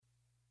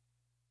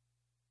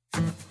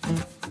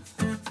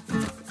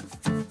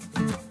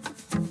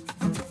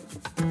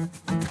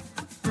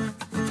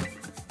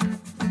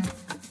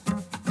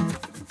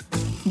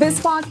This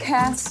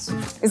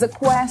podcast is a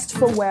quest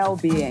for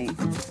well-being,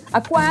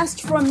 a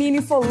quest for a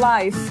meaningful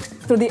life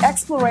through the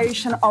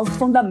exploration of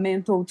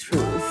fundamental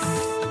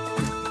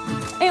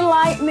truth.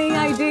 Enlightening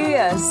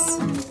ideas,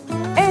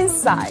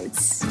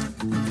 insights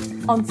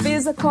on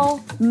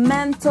physical,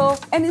 mental,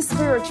 and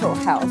spiritual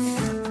health.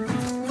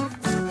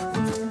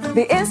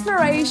 The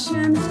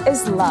inspiration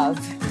is love.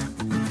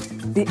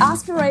 The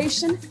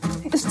aspiration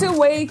is to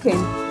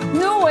awaken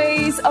new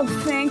ways of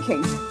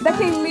thinking that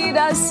can lead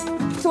us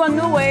to a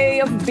new way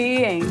of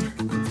being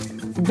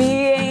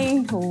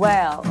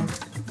well.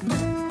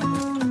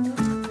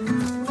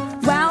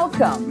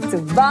 Welcome to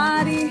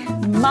Body,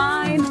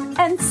 Mind,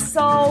 and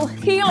Soul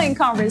Healing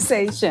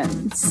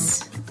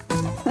Conversations.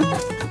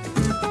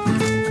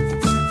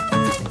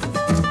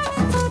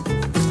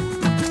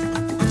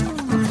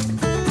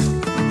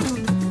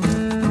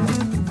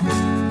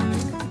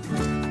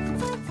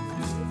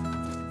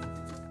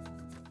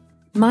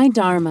 My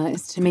dharma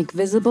is to make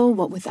visible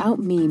what without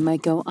me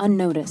might go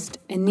unnoticed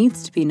and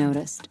needs to be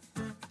noticed,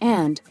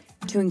 and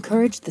to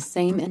encourage the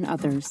same in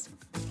others.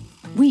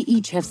 We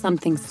each have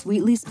something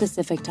sweetly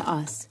specific to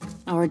us,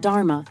 our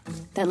dharma,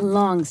 that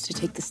longs to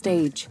take the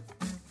stage.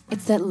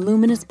 It's that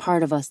luminous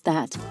part of us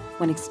that,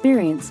 when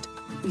experienced,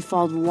 we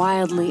fall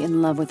wildly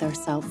in love with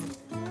ourselves,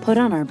 put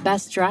on our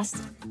best dress,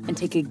 and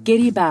take a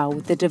giddy bow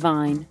with the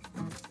divine.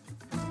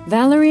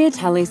 Valeria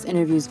Teles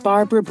interviews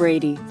Barbara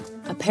Brady,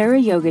 a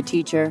para-yoga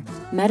teacher,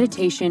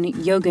 meditation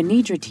yoga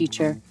nidra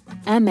teacher,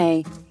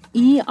 MA,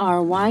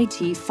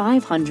 ERYT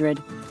 500,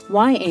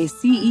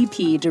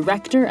 YACEP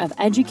Director of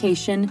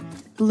Education,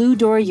 Blue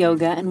Door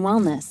Yoga and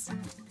Wellness.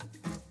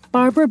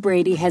 Barbara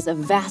Brady has a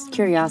vast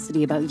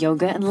curiosity about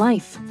yoga and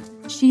life.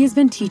 She has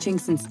been teaching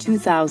since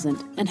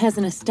 2000 and has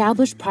an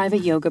established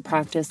private yoga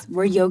practice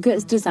where yoga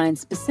is designed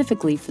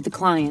specifically for the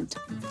client.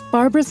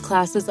 Barbara's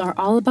classes are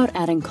all about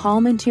adding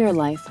calm into your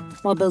life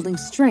while building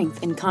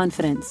strength and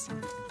confidence.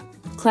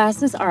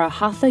 Classes are a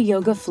Hatha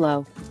yoga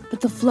flow,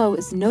 but the flow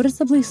is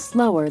noticeably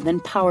slower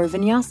than power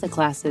vinyasa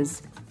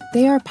classes.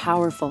 They are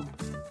powerful.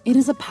 It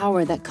is a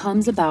power that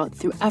comes about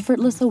through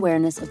effortless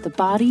awareness of the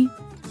body,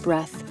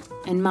 breath,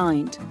 and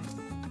mind.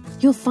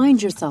 You'll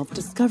find yourself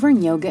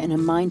discovering yoga in a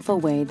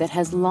mindful way that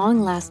has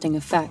long-lasting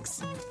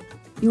effects.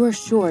 You are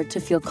sure to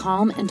feel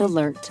calm and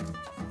alert.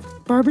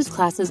 Barbara's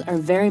classes are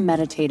very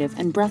meditative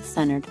and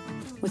breath-centered,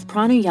 with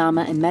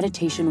pranayama and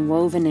meditation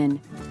woven in.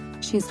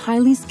 She is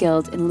highly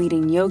skilled in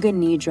leading Yoga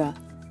Nidra,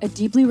 a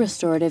deeply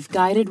restorative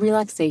guided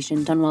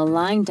relaxation done while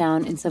lying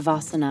down in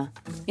Savasana.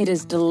 It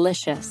is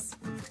delicious.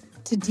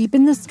 To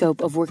deepen the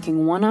scope of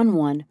working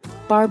one-on-one,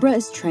 Barbara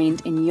is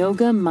trained in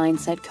Yoga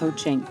Mindset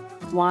Coaching,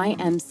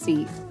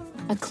 YMC,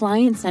 a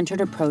client-centered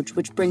approach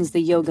which brings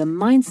the yoga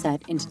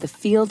mindset into the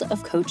field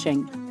of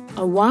coaching.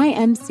 A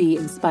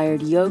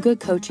YMC-inspired yoga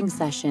coaching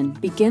session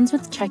begins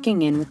with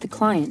checking in with the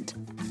client.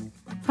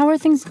 How are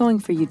things going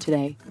for you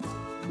today?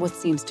 What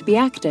seems to be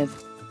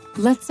active?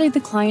 Let's say the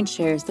client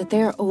shares that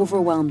they are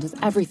overwhelmed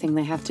with everything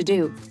they have to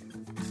do.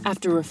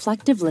 After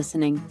reflective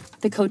listening,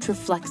 the coach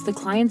reflects the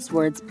client's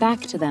words back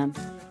to them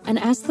and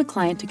asks the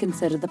client to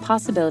consider the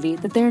possibility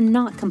that they are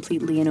not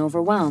completely in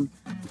overwhelm,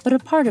 but a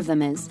part of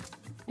them is,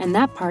 and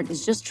that part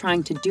is just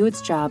trying to do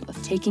its job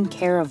of taking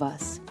care of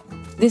us.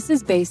 This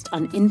is based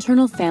on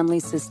internal family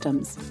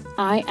systems,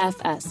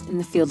 IFS, in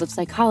the field of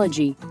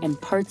psychology and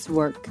parts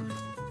work.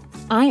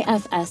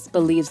 IFS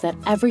believes that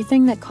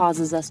everything that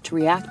causes us to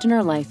react in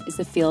our life is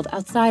a field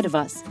outside of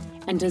us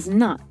and does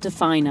not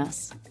define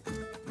us.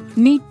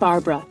 Meet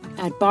Barbara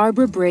at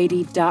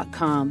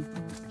barbarabrady.com.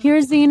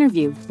 Here's the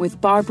interview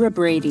with Barbara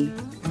Brady.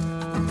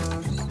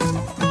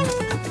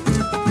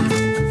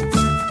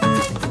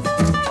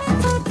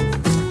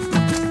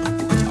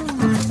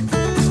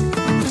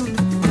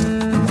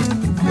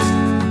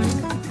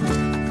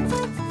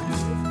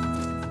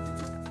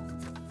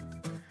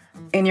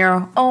 In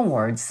your own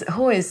words,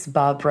 who is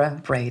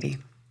Barbara Brady?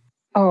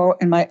 Oh,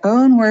 in my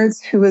own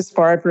words, who is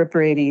Barbara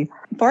Brady?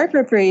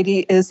 Barbara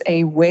Brady is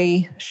a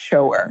way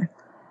shower.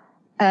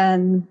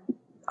 And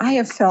I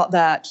have felt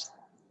that,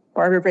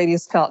 Barbara Brady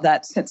has felt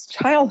that since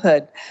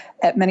childhood,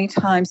 at many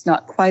times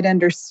not quite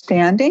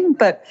understanding,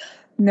 but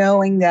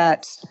knowing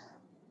that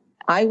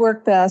I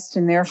work best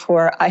and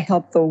therefore I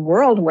help the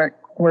world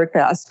work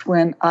best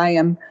when I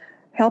am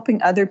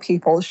helping other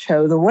people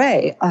show the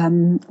way.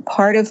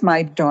 Part of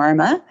my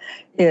dharma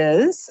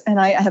is, and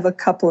I have a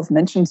couple of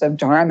mentions of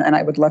dharma, and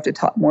I would love to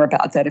talk more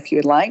about that if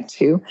you'd like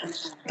to,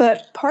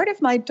 but part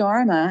of my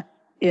dharma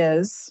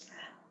is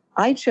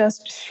I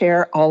just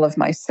share all of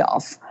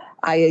myself.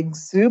 I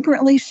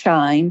exuberantly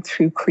shine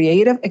through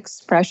creative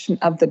expression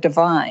of the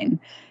divine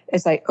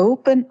as I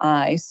open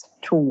eyes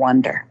to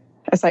wonder.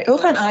 As I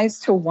open eyes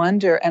to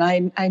wonder,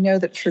 and I know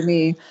that for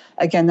me,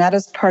 again, that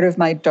is part of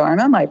my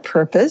dharma, my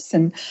purpose,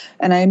 and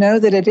I know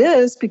that it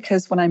is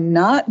because when I'm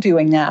not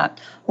doing that,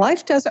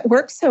 life doesn't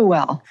work so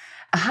well.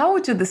 How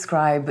would you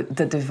describe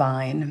the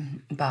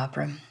divine,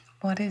 Barbara?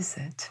 What is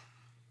it?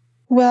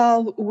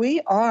 Well, we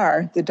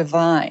are the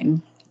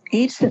divine.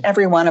 Each and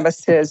every one of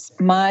us is.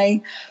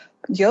 My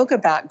yoga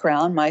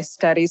background, my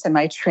studies and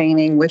my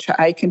training, which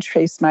I can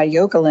trace my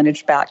yoga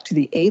lineage back to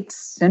the 8th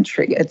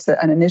century. It's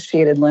an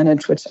initiated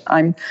lineage, which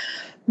I'm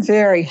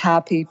very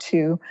happy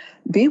to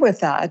be with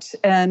that.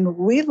 And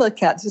we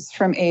look at this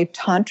from a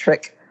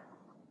tantric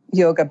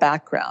yoga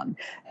background.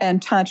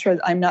 And Tantra,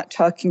 I'm not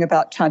talking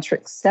about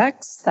tantric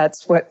sex.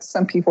 That's what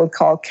some people would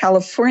call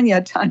California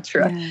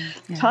Tantra.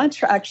 Yeah.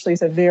 Tantra actually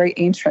is a very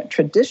ancient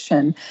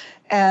tradition.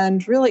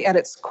 And really at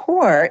its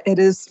core, it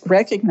is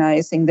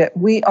recognizing that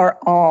we are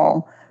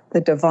all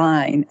the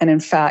divine. And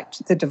in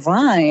fact, the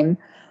divine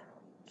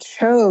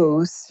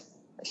chose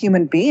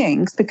human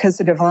beings because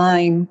the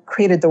divine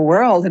created the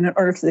world. And in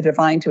order for the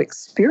divine to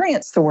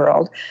experience the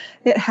world,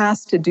 it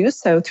has to do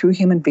so through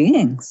human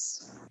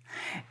beings.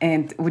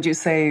 And would you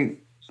say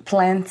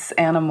plants,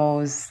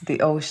 animals,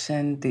 the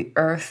ocean, the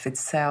earth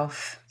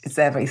itself, it's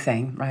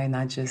everything, right?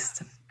 Not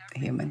just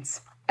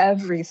humans.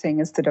 Everything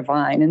is the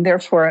divine, and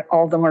therefore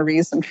all the more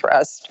reason for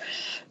us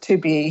to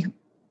be,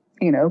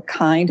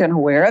 kind and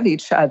aware of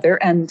each other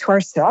and to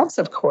ourselves,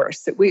 of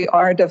course, that we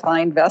are a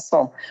divine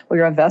vessel. We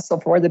are a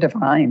vessel for the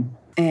divine.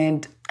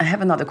 And I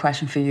have another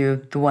question for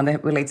you, the one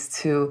that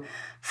relates to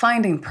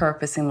finding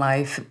purpose in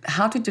life.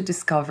 How did you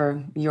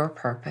discover your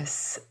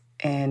purpose?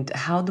 And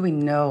how do we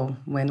know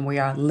when we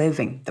are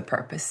living the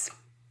purpose?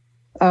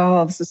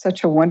 Oh, this is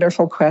such a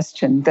wonderful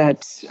question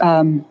that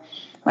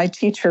my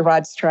teacher,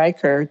 Rod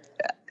Stryker,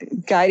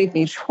 guided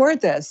me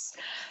toward this.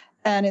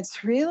 And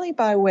it's really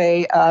by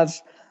way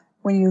of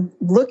when you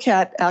look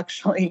at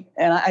actually,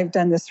 and I've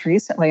done this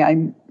recently,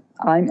 I'm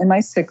in my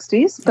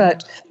 60s,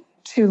 but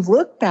to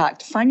look back,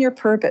 to find your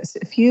purpose,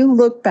 if you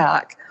look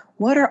back,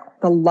 what are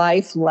the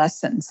life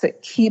lessons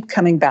that keep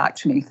coming back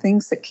to me,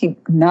 things that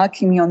keep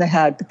knocking me on the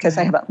head because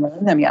I haven't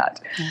learned them yet?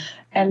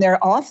 And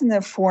they're often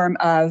the form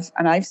of,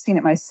 and I've seen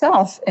it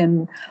myself,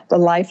 in the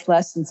life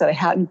lessons that I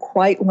hadn't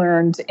quite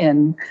learned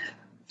in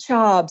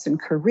jobs and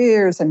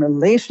careers and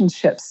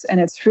relationships. And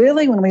it's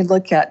really when we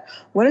look at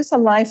what is a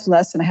life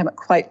lesson I haven't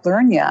quite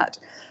learned yet,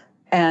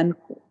 and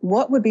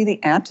what would be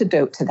the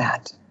antidote to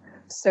that?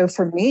 So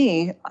for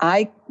me,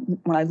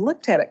 when I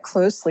looked at it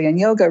closely, and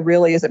yoga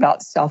really is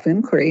about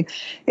self-inquiry,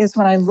 is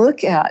when I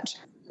look at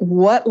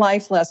what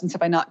life lessons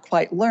have I not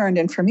quite learned?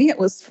 And for me, it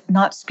was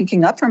not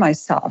speaking up for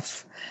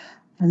myself.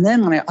 And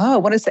then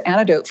what is the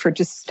antidote for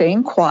just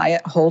staying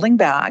quiet, holding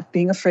back,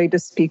 being afraid to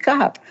speak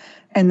up?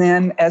 And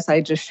then, as I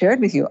just shared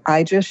with you,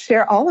 I just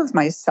share all of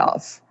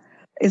myself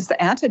is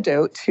the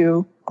antidote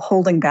to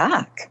holding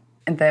back.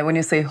 And then when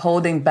you say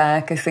holding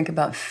back, I think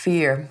about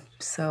fear.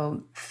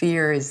 So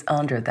fear is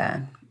under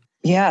that.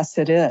 Yes,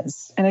 it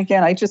is. And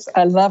again,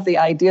 I love the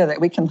idea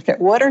that we can look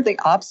at what are the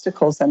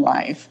obstacles in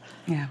life.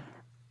 Yeah.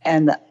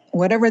 And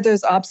whatever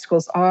those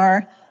obstacles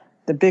are,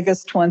 the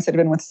biggest ones that have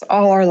been with us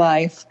all our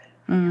life,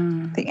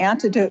 the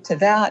antidote to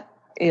that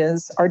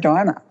is our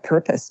dharma,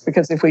 purpose.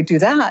 Because if we do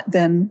that,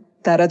 then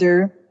that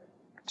other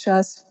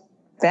just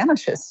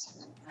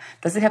vanishes.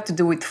 Does it have to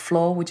do with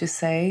flow, would you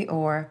say,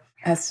 or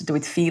has to do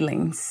with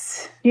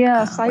feelings?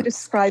 Yes, I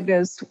describe it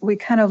as we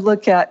kind of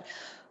look at,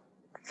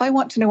 if I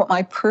want to know what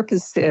my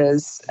purpose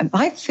is, and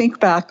I think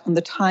back on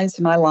the times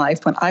in my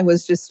life when I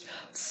was just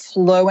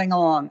flowing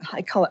along,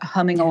 I call it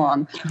humming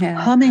along.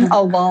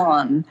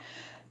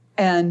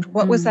 And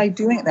what was I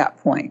doing at that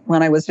point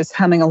when I was just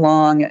humming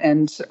along?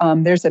 And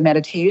there's a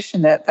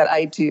meditation that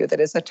I do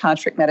that is a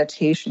tantric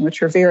meditation,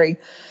 which are very,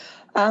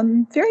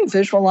 very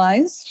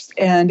visualized.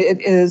 And it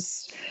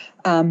is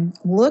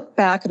look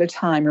back at a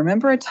time.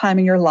 Remember a time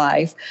in your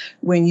life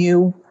when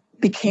you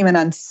became an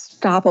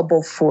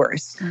unstoppable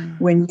force,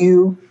 when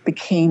you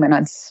became an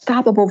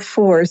unstoppable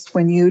force,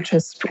 when you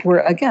just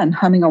were, again,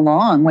 humming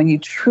along, when you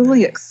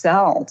truly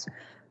excelled.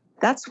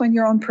 That's when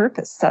you're on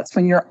purpose. That's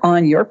when you're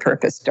on your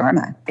purpose,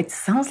 Dharma. It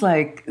sounds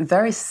like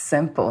very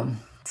simple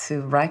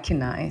to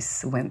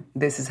recognize when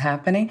this is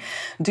happening.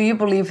 Do you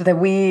believe that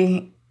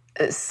we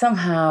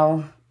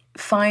somehow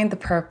find the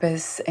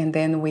purpose and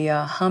then we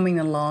are humming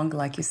along,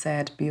 like you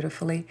said,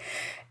 beautifully,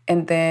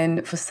 and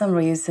then for some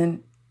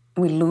reason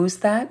we lose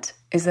that?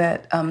 Is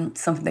that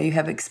something that you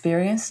have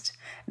experienced,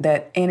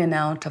 that in and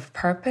out of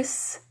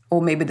purpose, or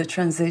maybe the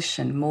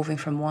transition, moving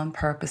from one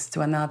purpose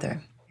to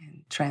another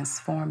and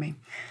transforming?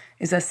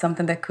 Is that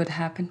something that could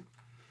happen?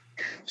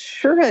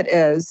 Sure it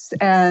is.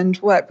 And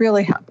what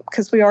really happens,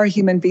 because we are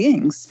human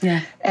beings,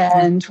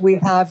 and we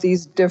have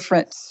these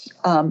different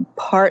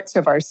parts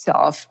of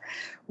ourselves,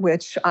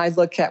 which I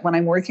look at when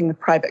I'm working with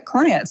private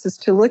clients, is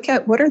to look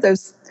at what are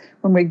those,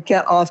 when we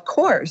get off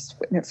course,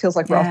 and it feels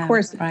like we're off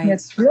course, right. And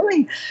it's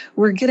really,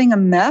 we're getting a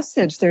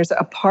message. There's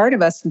a part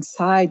of us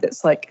inside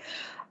that's like,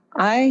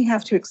 I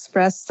have to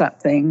express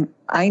something.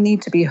 I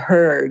need to be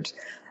heard.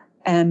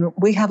 And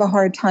we have a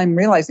hard time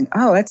realizing,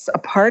 it's a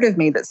part of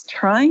me that's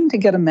trying to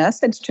get a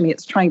message to me.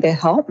 It's trying to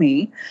help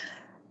me.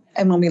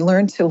 And when we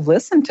learn to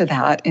listen to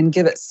that and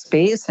give it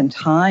space and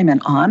time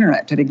and honor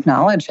it and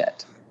acknowledge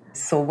it.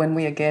 So when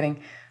we are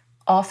getting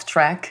off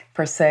track,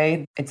 per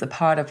se, it's a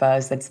part of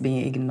us that's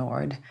being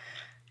ignored.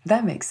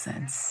 That makes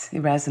sense.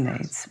 It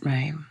resonates,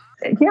 right?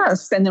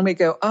 Yes. And then we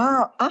go,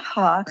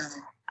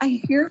 I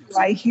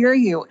hear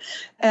you.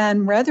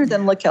 And rather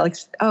than look at like,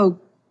 oh,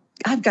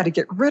 I've got to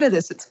get rid of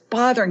this. It's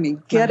bothering me.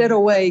 Get it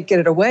away.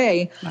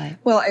 Right.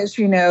 Well, as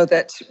you know,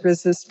 that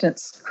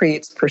resistance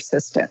creates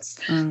persistence.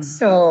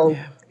 So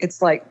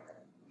it's like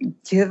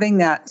giving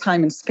that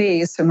time and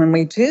space. And when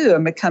we do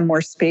and become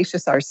more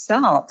spacious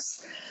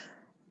ourselves,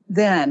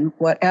 then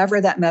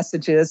whatever that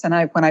message is,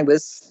 and when I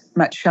was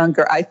much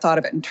younger, I thought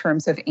of it in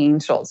terms of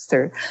angels.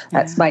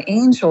 That's my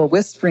angel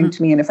whispering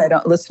to me. And if I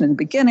don't listen in the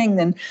beginning,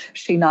 then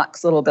she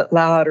knocks a little bit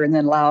louder and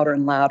then louder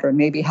and louder, and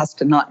maybe has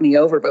to knock me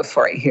over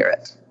before I hear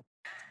it.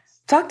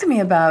 Talk to me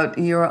about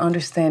your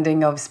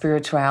understanding of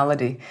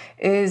spirituality.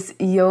 Is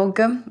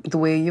yoga, the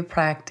way you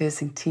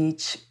practice and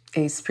teach,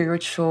 a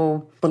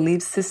spiritual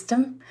belief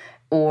system,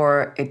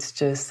 or it's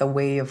just a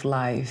way of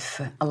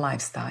life, a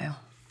lifestyle?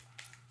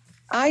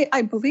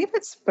 I believe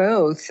it's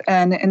both.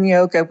 And in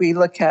yoga, we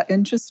look at,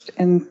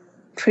 and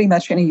pretty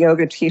much any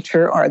yoga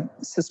teacher or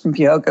system of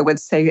yoga would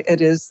say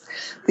it is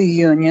the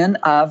union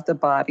of the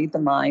body, the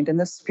mind, and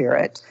the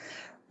spirit.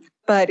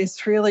 But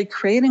it's really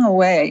creating a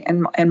way,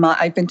 and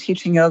I've been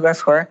teaching yoga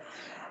for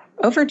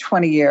over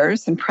 20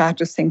 years and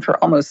practicing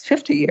for almost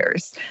 50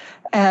 years.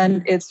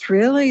 And it's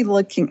really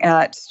looking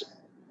at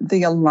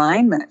the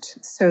alignment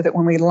so that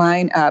when we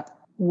line up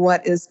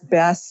what is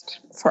best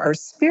for our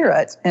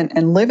spirit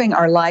and living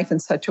our life in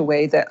such a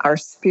way that our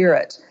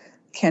spirit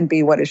can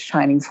be what is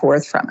shining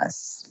forth from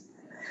us.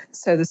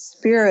 So the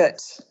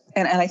spirit,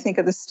 and I think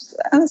of this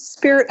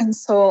spirit and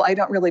soul, I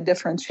don't really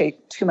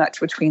differentiate too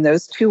much between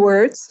those two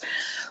words,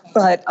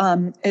 but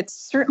it's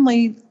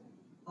certainly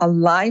a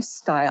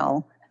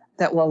lifestyle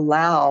that will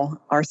allow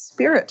our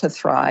spirit to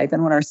thrive.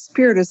 And when our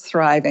spirit is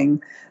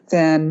thriving,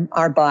 then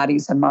our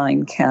bodies and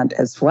mind can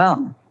as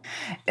well.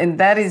 And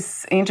that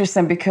is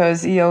interesting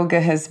because yoga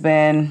has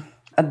been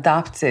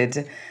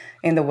adopted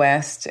in the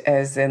West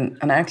as an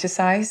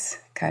exercise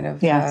kind of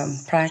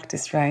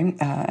practice,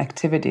 right?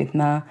 Activity,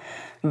 not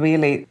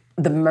really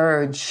the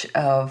merge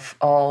of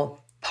all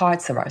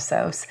parts of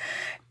ourselves.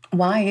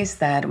 Why is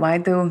that? Why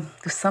do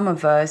some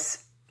of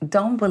us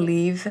don't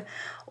believe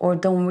or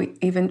don't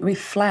even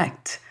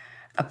reflect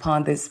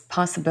upon this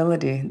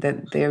possibility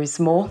that there is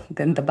more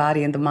than the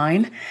body and the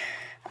mind?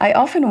 I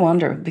often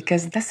wonder,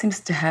 because that seems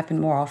to happen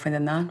more often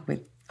than not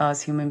with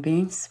us human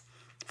beings,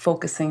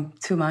 focusing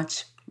too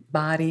much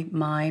body,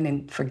 mind,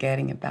 and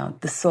forgetting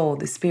about the soul,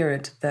 the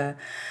spirit.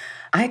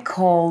 I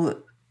call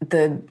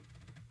the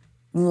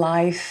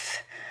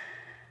life,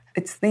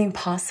 it's the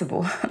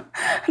impossible.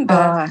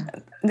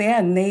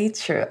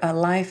 Nature,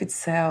 life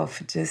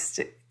itself,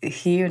 just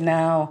here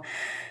now.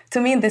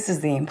 To me, this is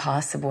the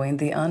impossible and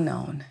the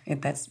unknown.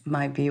 And that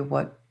might be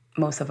what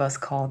most of us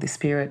call the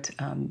spirit,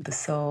 the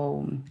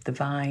soul,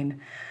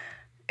 divine.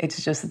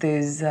 It's just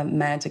this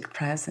magic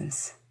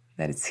presence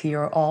that it's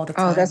here all the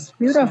time. Oh, that's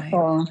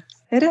beautiful. Right?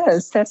 It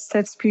is.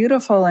 That's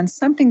beautiful, and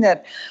something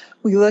that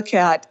we look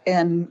at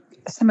in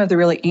some of the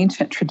really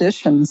ancient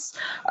traditions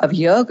of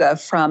yoga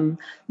from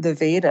the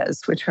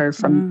Vedas, which are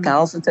from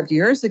thousands of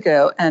years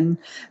ago, and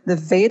the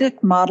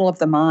Vedic model of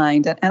the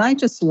mind. And I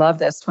just love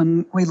this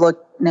when we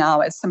look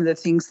now at some of the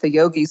things the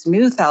yogis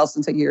knew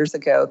thousands of years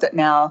ago that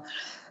now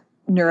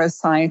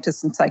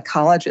neuroscientists and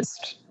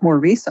psychologists more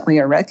recently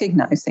are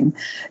recognizing.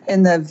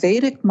 In the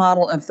Vedic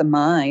model of the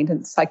mind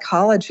and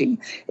psychology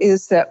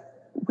is that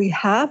we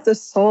have the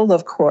soul,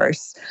 of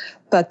course,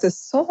 but the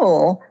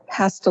soul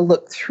has to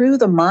look through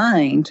the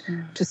mind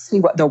to see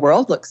what the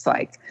world looks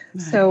like.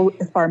 Right. So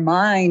if our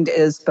mind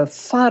is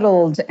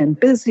befuddled and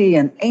busy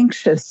and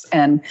anxious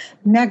and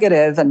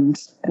negative and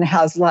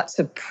has lots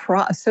of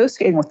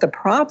associating with the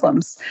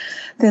problems,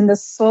 then the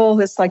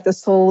soul is like the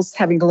soul's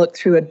having to look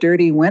through a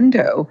dirty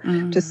window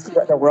to see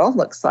what the world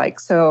looks like.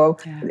 So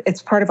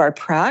it's part of our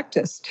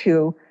practice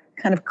to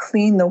kind of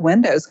clean the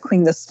windows,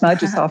 clean the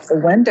smudges off the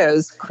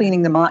windows,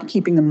 cleaning the mind,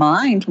 keeping the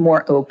mind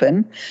more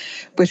open,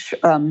 which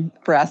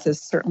breath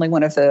is certainly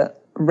one of the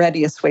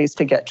readiest ways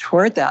to get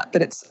toward that.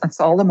 But it's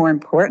all the more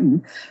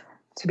important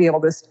to be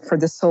able to, for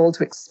the soul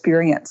to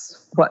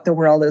experience what the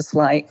world is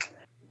like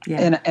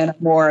in a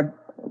more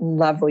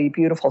lovely,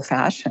 beautiful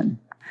fashion.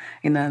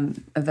 In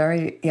a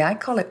very, I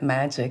call it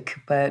magic,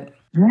 but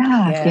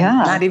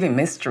yeah. Not even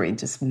mystery,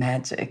 just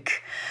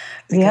magic.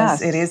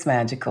 Because it is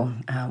magical.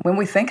 When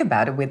we think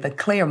about it with a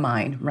clear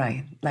mind,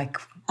 right? Like,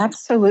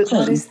 absolutely.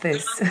 What is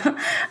this?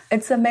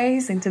 It's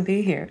amazing to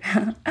be here.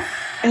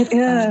 It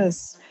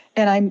is.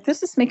 And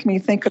this is making me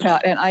think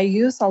about, and I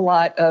use a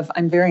lot of,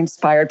 I'm very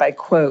inspired by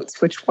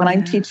quotes, which when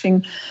I'm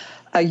teaching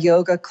a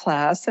yoga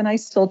class, and I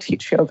still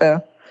teach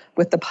yoga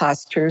with the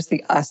postures,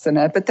 the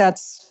asana, but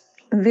that's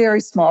a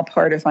very small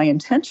part of my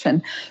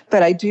intention.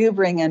 But I do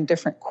bring in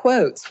different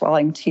quotes while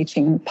I'm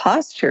teaching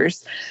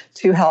postures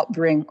to help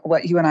bring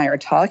what you and I are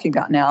talking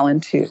about now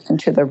into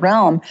the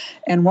realm.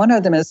 And one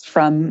of them is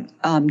from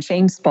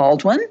James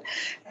Baldwin.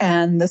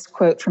 And this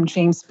quote from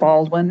James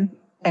Baldwin,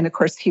 and of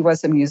course, he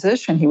was a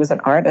musician, he was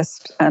an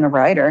artist and a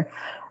writer.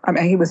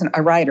 He was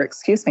a writer,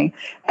 excuse me.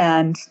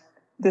 And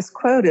this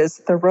quote is,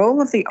 "The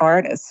role of the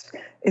artist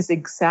is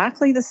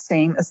exactly the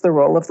same as the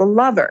role of the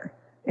lover.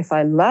 If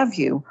I love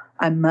you,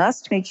 I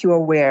must make you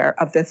aware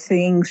of the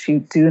things you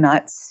do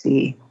not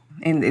see."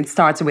 And it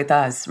starts with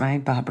us,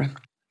 right, Barbara?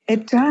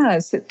 It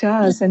does. It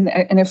does. And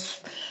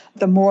if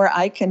the more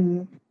I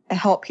can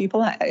help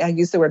people, I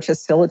use the word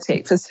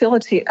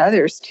facilitate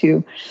others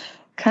to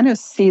kind of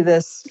see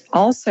this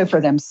also for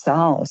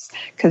themselves.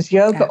 Because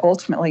yoga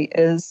ultimately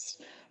is,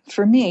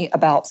 for me,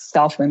 about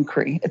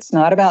self-inquiry. It's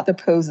not about the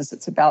poses.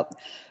 It's about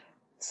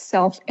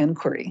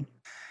self-inquiry.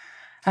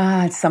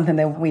 It's something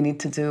that we need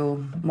to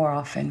do more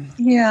often.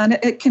 Yeah, and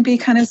it can be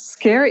kind of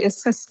scary.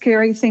 It's a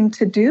scary thing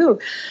to do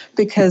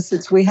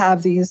because we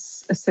have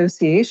these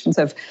associations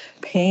of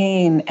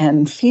pain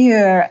and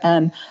fear,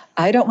 and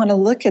I don't want to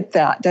look at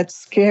that. That's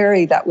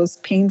scary. That was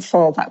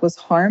painful. That was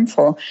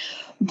harmful.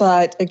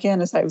 But again,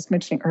 as I was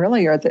mentioning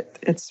earlier, that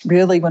it's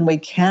really when we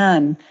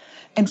can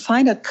and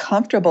find a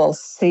comfortable,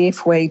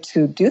 safe way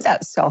to do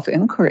that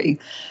self-inquiry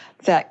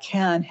that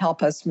can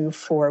help us move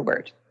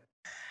forward.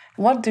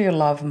 What do you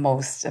love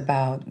most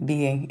about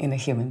being in a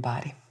human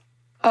body?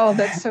 Oh,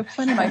 that's so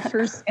funny. My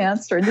first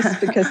answer, and this is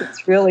because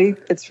it's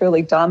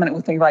really dominant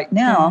with me right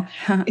now,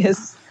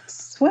 is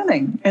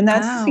swimming. And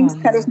that seems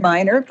kind of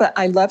minor, but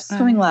I love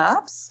swimming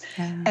laps.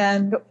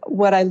 And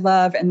what I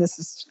love, and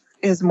this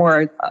is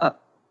more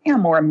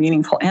more a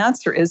meaningful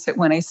answer, is that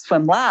when I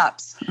swim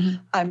laps,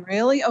 I'm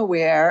really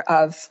aware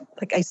of,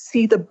 like, I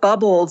see the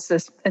bubbles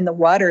in the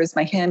water as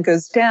my hand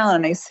goes down,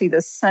 and I see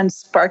the sun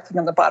sparkling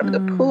on the bottom of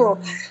the pool,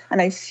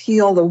 and I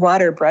feel the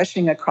water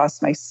brushing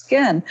across my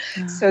skin.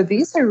 So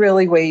these are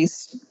really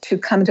ways to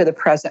come to the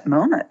present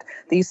moment.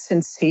 These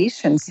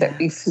sensations that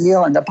we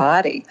feel in the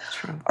body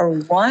are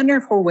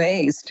wonderful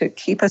ways to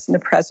keep us in the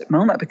present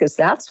moment, because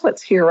that's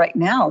what's here right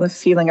now, the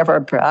feeling of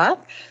our breath,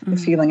 the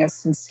feeling of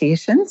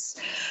sensations.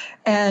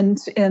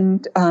 And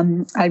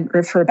I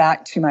refer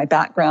back to my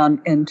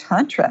background in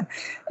Tantra.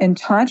 And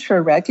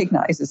Tantra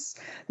recognizes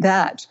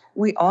that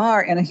we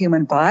are in a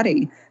human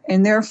body,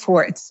 and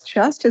therefore it's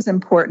just as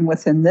important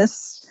within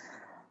this,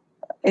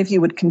 if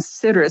you would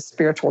consider a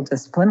spiritual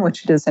discipline,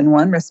 which it is in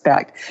one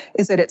respect,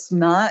 is that it's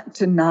not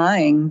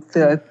denying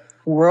the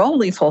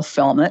worldly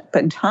fulfillment,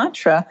 but in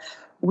Tantra,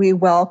 we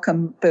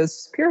welcome both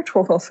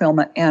spiritual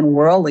fulfillment and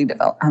worldly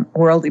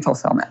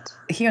fulfillment.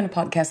 Here on the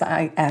podcast,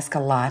 I ask a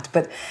lot,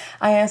 but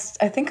I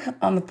think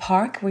on the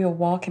park, we were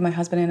walking, my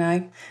husband and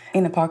I,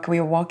 in the park, we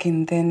were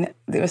walking, then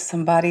there was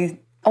somebody,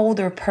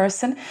 older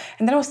person,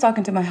 and then I was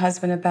talking to my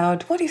husband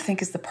about, what do you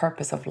think is the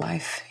purpose of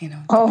life? The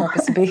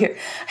purpose to be here.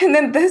 And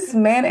then this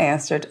man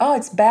answered,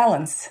 it's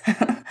balance.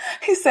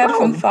 He said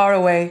from far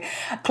away,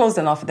 close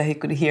enough that he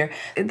could hear.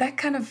 That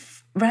kind of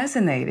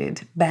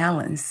resonated,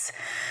 balance.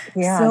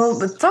 Yes. So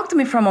but talk to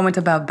me for a moment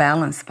about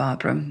balance,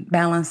 Barbara.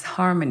 Balance,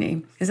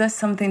 harmony. Is that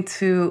something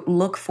to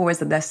look for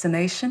as a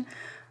destination?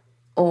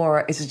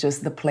 Or is it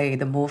just the play,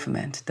 the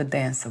movement, the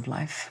dance of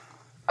life?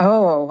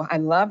 Oh, I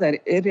love that.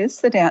 It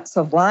is the dance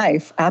of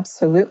life,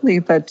 absolutely.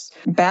 But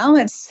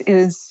balance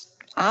is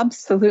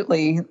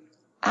absolutely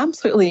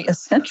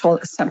essential.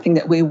 It's something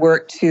that we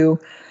work to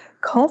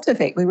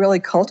cultivate. We really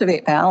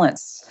cultivate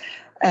balance.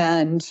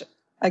 And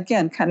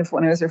again, kind of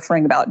when I was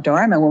referring about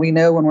Dharma, when we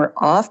know when we're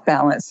off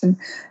balance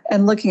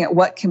and looking at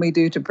what can we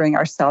do to bring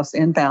ourselves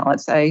in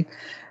balance. I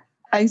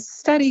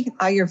study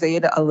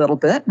Ayurveda a little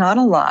bit, not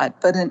a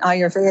lot, but in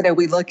Ayurveda,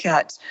 we look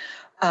at,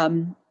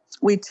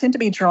 we tend to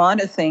be drawn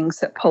to things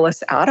that pull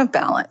us out of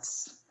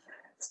balance.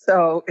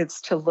 So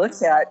it's to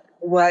look at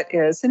what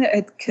is, and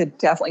it could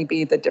definitely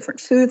be the different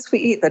foods we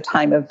eat, the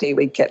time of day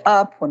we get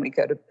up, when we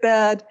go to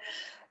bed,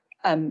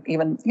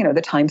 even,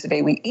 the times of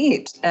day we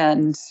eat.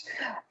 And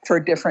for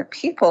different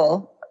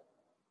people,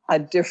 a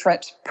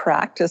different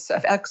practice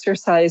of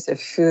exercise,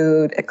 of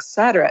food,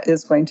 etc.,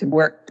 is going to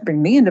work to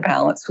bring me into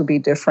balance, would be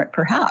different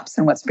perhaps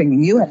than what's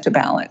bringing you into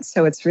balance.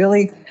 So it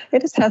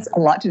just has a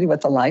lot to do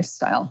with the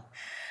lifestyle.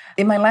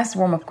 In my last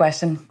warm-up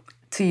question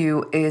to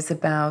you is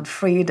about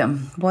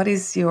freedom. What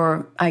is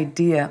your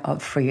idea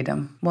of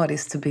freedom? What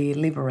is to be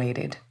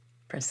liberated,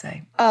 per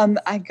se?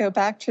 I go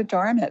back to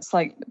Dharma. It's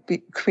like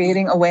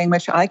creating a way in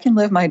which I can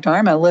live my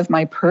Dharma, live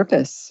my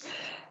purpose.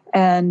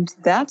 And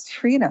that's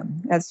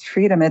freedom. That's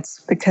freedom. It's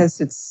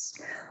because it's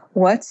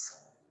what's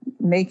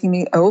making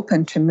me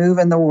open to move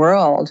in the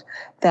world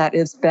that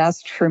is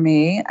best for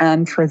me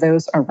and for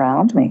those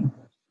around me.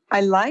 I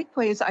like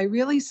ways,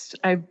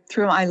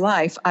 through my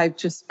life, I've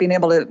just been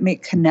able to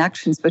make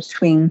connections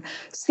between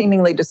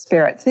seemingly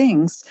disparate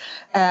things.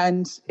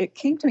 And it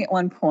came to me at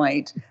one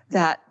point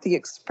that the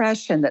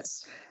expression that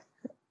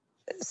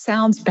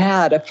sounds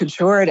bad, a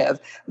pejorative,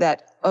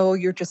 that,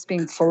 you're just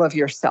being full of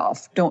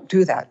yourself. Don't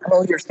do that.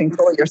 You're just being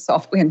full of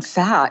yourself. In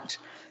fact,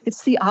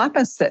 it's the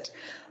opposite.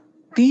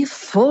 Be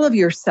full of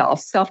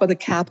yourself, self with a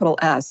capital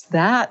S.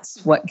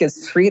 That's what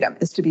gives freedom,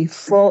 is to be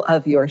full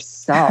of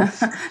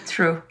yourself.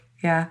 True.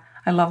 Yeah.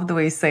 I love the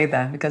way you say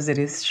that, because it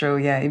is true.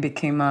 Yeah. It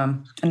became a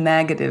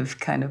negative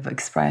kind of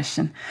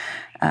expression,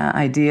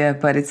 idea,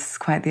 but it's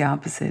quite the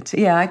opposite.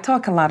 Yeah. I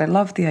talk a lot. I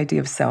love the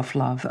idea of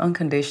self-love,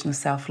 unconditional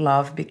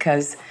self-love,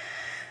 because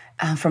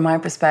from my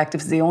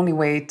perspective, is the only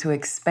way to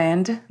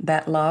expand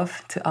that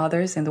love to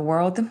others in the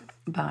world.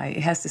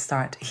 It has to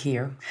start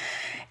here.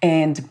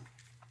 And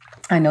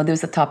I know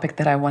there's a topic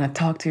that I want to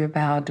talk to you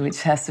about,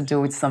 which has to do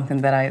with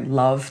something that I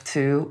love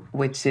too,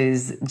 which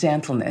is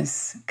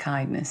gentleness,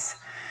 kindness,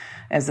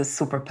 as a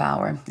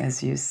superpower,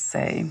 as you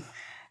say.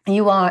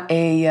 You are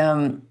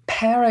a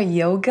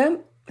para-yoga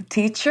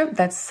teacher.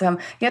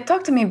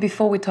 Talk to me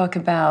before we talk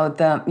about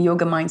the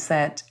yoga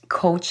mindset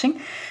coaching,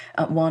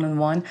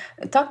 one-on-one.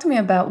 Talk to me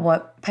about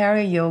what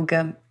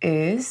para-yoga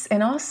is,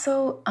 and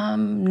also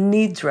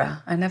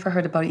nidra. I never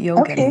heard about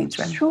yoga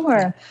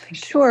nidra.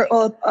 Sure.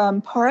 Well,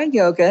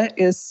 para-yoga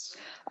is,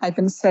 I've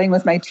been studying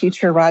with my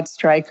teacher, Rod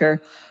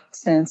Stryker,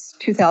 since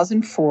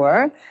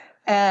 2004,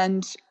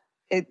 and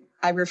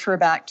I refer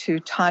back to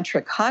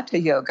Tantric Hatha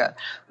Yoga,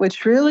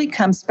 which really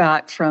comes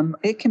back from,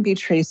 it can be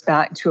traced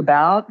back to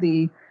about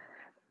the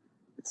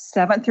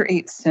 7th or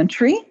 8th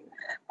century.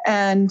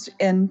 And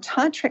in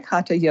Tantric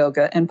Hatha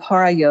Yoga and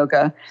Para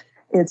Yoga,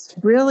 it's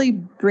really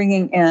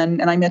bringing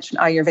in, and I mentioned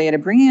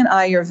Ayurveda, bringing in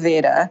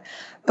Ayurveda,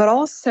 but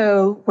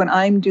also when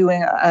I'm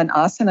doing an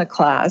asana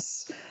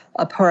class,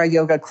 a Para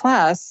Yoga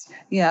class,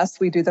 yes,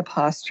 we do the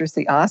postures,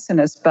 the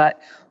asanas,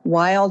 but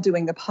while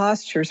doing the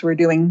postures, we're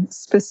doing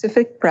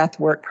specific breath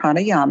work,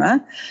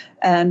 pranayama,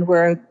 and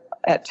we're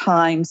at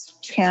times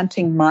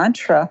chanting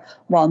mantra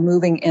while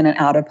moving in and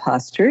out of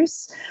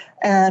postures.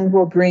 And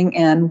we'll bring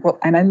in,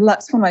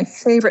 that's one of my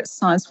favorite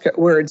Sanskrit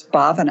words,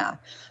 bhavana.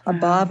 A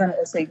bhavana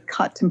is a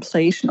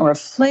contemplation or a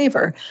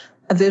flavor,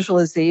 a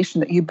visualization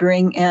that you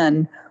bring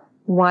in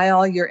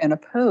while you're in a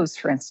pose,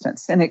 for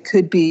instance. And it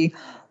could be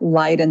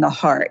light in the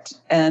heart.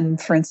 And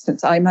for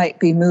instance, I might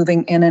be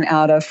moving in and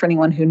out of, for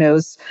anyone who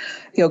knows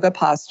yoga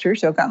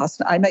postures, yoga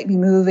asana, I might be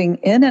moving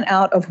in and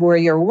out of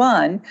Warrior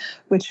One,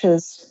 which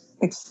is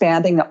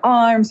expanding the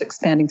arms,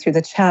 expanding through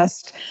the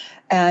chest,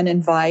 and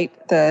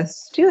invite the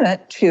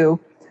student to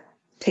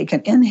take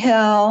an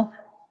inhale,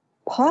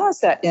 pause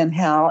that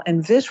inhale,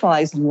 and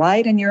visualize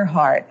light in your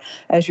heart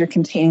as you're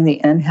containing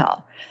the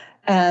inhale.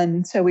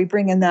 And so we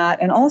bring in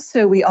that. And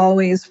also we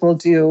always will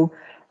do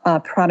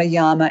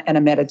pranayama and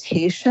a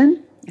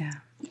meditation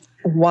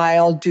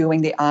while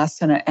doing the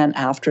asana and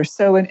after.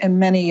 So in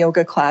many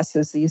yoga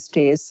classes these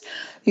days,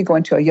 you go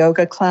into a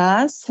yoga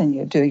class and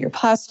you do your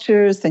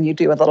postures, then you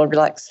do a little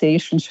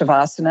relaxation,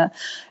 shavasana,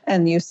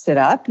 and you sit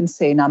up and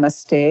say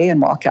namaste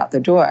and walk out the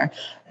door.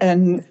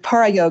 And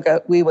para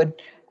yoga, we would,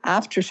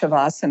 after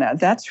shavasana,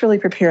 that's really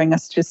preparing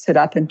us to sit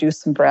up and do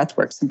some breath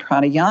work, some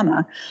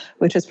pranayama,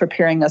 which is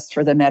preparing us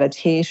for the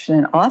meditation.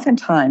 And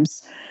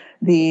oftentimes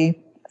the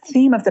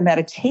theme of the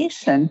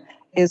meditation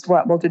is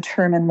what will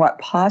determine what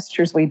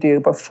postures we do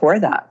before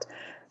that.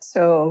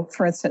 So,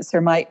 for instance, there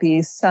might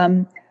be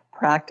some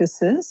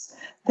practices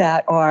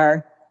that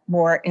are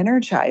more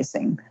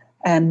energizing.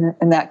 And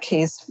in that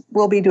case,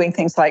 we'll be doing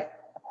things like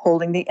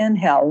holding the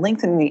inhale,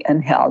 lengthening the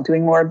inhale,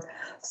 doing more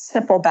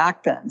simple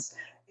back bends.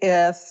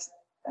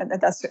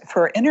 That's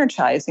for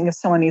energizing. If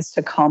someone needs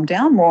to calm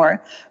down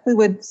more, we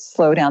would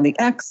slow down the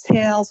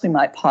exhales. We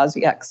might pause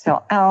the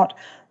exhale out.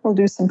 We'll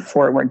do some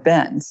forward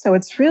bends. So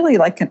it's really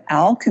like an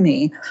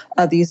alchemy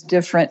of these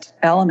different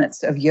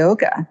elements of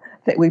yoga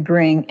that we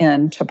bring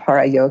into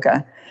para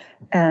yoga.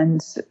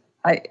 And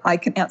I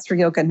can answer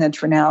yoga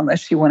nidra now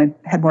unless you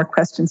had more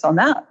questions on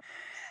that.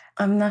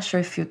 I'm not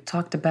sure if you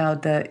talked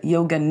about the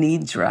yoga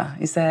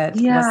nidra. Is that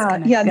yoga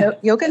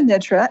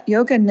nidra.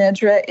 Yoga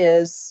nidra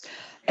is,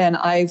 and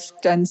I've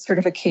done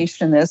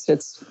certification in this.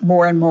 It's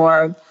more and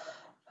more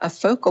a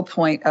focal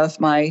point of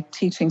my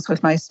teachings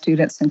with my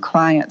students and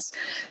clients.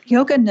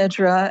 Yoga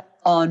nidra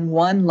on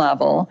one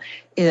level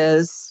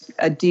is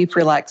a deep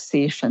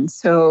relaxation.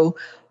 So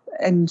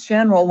in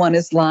general, one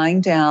is lying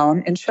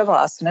down in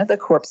shavasana, the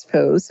corpse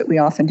pose that we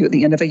often do at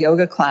the end of a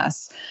yoga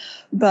class.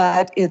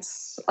 But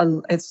it's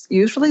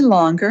usually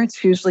longer.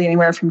 It's usually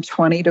anywhere from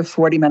 20 to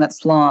 40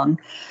 minutes long.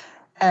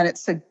 And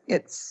it's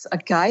a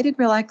guided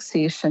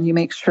relaxation. You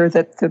make sure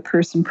that the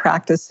person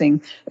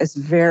practicing is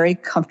very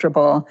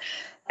comfortable.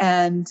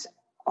 And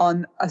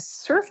on a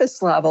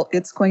surface level,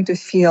 it's going to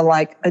feel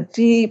like a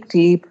deep,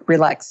 deep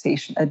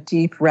relaxation, a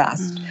deep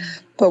rest.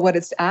 But what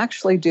it's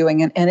actually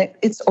doing, and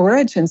its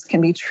origins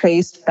can be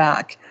traced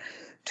back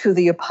to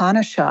the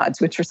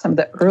Upanishads, which are some of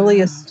the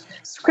earliest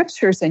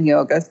scriptures in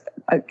yoga,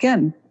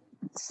 again,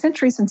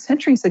 centuries and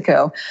centuries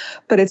ago.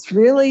 But it's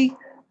really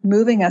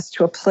moving us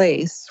to a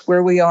place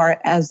where we are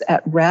as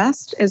at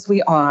rest as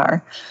we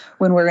are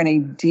when we're in a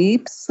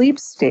deep sleep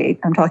state.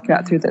 I'm talking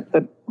about through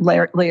the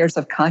layers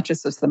of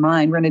consciousness of the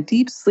mind. We're in a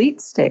deep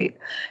sleep state.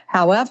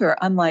 However,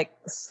 unlike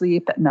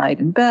sleep at night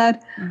in bed,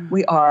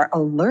 we are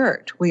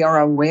alert. We are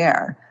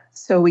aware.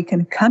 So we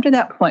can come to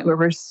that point where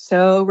we're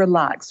so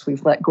relaxed.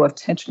 We've let go of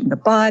tension in the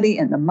body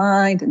and the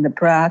mind and the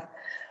breath.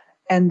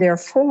 And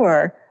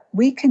therefore,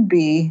 we can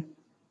be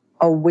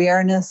aware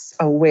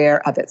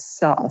of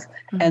itself.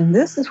 And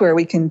this is where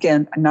we can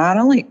again, not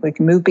only we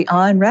can move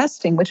beyond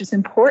resting, which is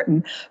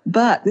important,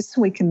 but this is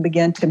when we can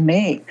begin to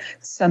make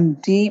some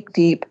deep,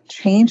 deep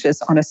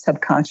changes on a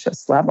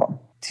subconscious level.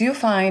 Do you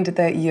find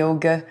that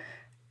yoga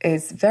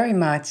is very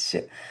much,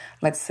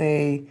 let's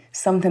say,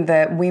 something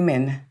that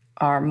women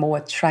are more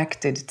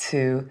attracted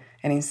to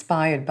and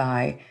inspired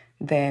by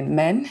than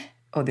men?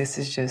 Or this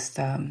is just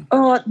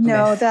no,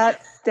 myth?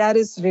 that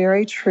is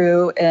very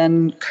true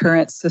in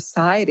current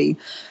society.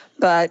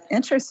 But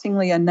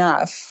interestingly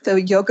enough,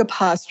 the yoga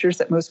postures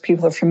that most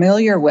people are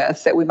familiar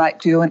with that we might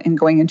do in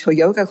going into a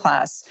yoga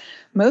class,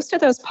 most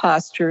of those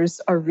postures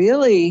are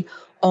really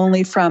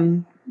only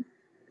from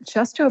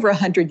just over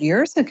 100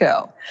 years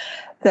ago.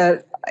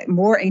 The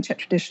more ancient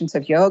traditions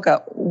of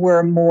yoga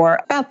were more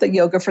about the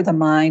yoga for the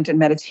mind and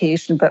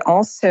meditation, but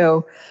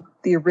also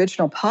the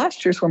original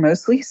postures were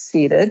mostly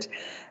seated.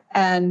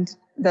 And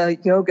the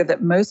yoga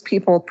that most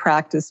people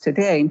practice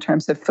today in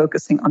terms of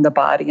focusing on the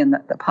body and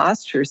the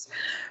postures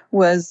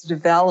was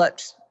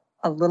developed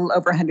a little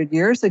over 100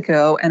 years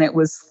ago, and it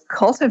was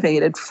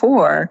cultivated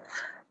for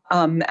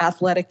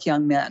athletic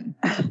young men.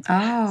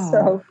 Oh,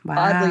 so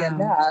wow.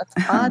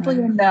 oddly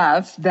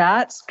enough,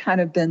 that's kind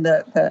of been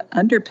the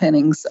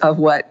underpinnings of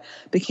what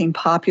became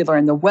popular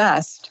in the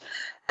West.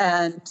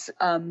 And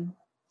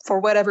for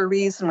whatever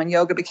reason, when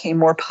yoga became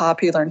more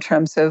popular in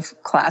terms of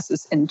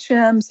classes in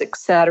gyms, et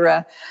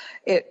cetera,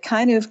 it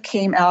kind of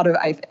came out of,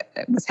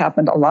 what's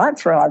happened a lot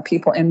for a lot of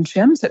people in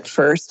gyms at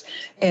first,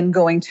 in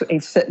going to a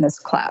fitness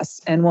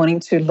class and wanting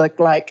to look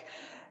like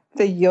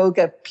the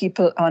yoga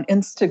people on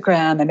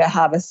Instagram and to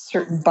have a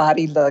certain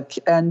body look.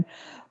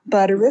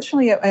 But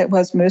originally it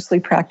was mostly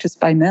practiced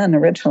by men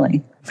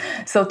originally.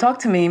 So talk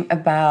to me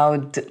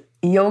about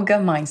yoga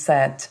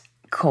mindset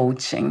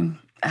coaching.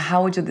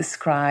 How would you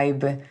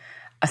describe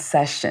a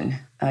session,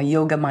 a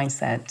yoga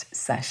mindset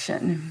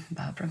session,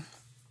 Barbara?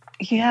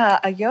 Yeah,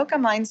 a yoga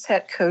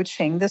mindset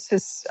coaching. This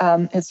is,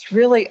 it's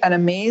really an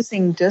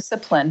amazing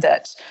discipline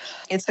that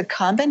it's a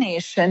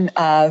combination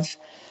of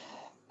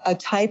a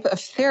type of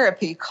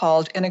therapy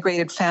called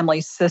Integrated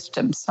Family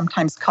Systems,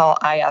 sometimes called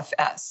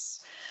IFS.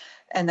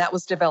 And that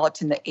was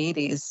developed in the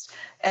 80s.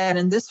 And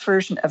in this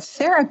version of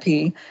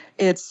therapy,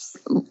 it's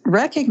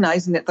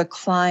recognizing that the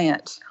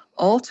client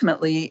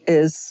ultimately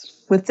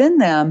is within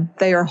them,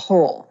 they are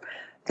whole.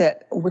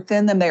 That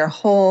within them, they are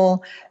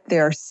whole, they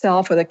are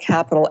self with a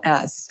capital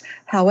S.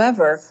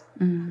 However,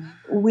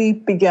 we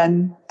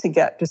begin to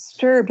get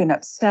disturbed and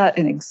upset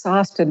and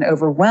exhausted and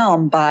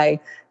overwhelmed by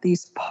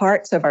these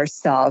parts of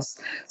ourselves.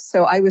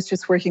 So I was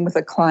just working with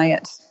a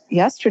client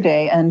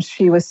yesterday, and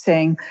she was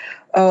saying,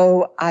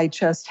 oh, I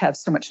just have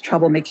so much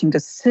trouble making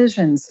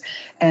decisions,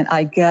 and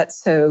I get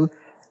so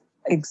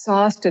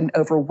exhausted and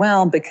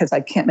overwhelmed because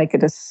I can't make a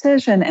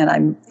decision, and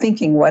I'm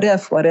thinking, what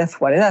if?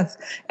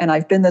 And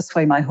I've been this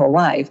way my whole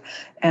life.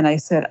 And I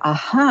said,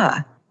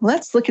 aha,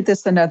 let's look at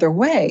this another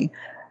way.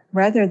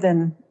 Rather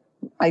than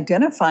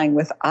identifying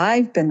with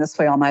I've been this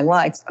way all my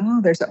life,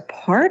 oh, there's a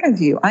part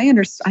of you. I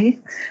understand.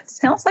 It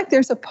sounds like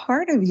there's a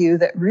part of you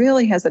that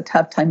really has a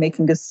tough time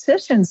making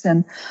decisions.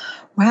 And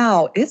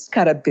wow, it's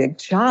got a big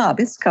job.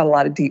 It's got a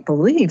lot of deep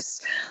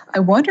beliefs. I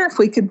wonder if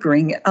we could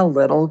bring a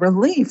little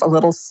relief, a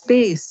little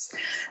space.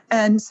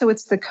 And so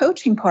it's the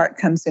coaching part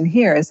comes in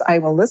here is I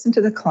will listen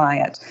to the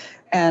client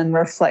and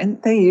reflect.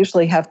 And they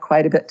usually have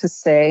quite a bit to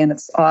say. And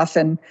it's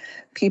often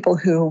people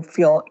who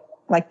feel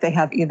like they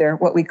have either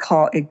what we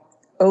call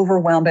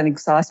overwhelmed and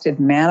exhausted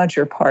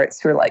manager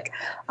parts who are like,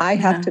 I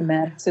have to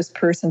manage this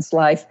person's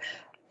life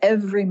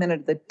every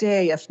minute of the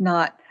day. If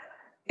not,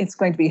 it's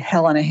going to be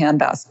hell in a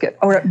handbasket.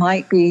 Or it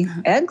might be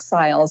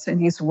exiles and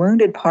these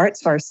wounded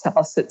parts of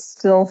ourselves that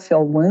still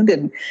feel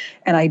wounded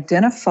and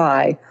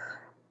identify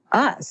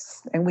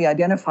us. And we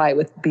identify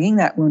with being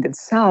that wounded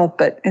self.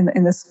 But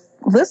in this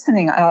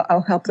listening,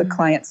 I'll help the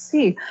client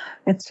see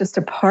it's just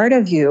a part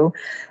of you.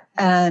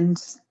 And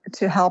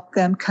to help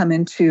them come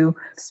into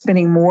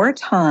spending more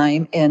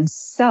time in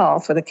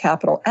self with a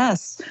capital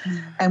S.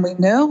 And we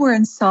know we're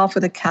in self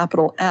with a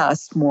capital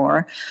S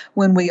more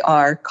when we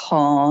are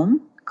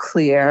calm,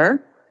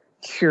 clear,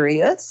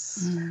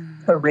 curious,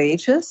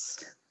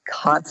 courageous,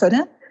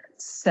 confident,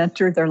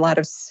 centered. There are a lot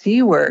of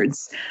C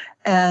words.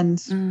 And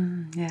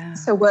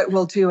so what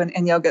we'll do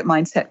in yoga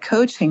mindset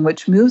coaching,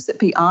 which moves it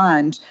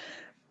beyond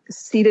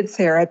seated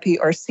therapy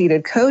or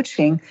seated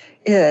coaching,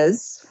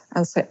 is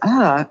I'll say,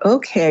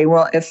 okay,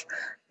 well, if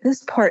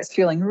this part is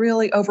feeling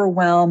really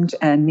overwhelmed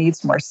and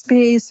needs more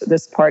space, or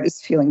this part is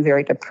feeling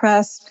very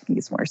depressed,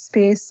 needs more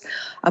space,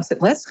 I'll say,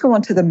 let's go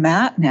onto the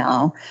mat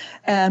now.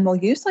 And we'll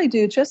usually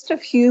do just a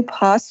few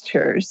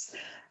postures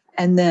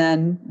and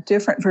then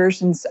different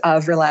versions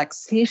of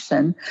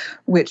relaxation,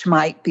 which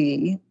might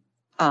be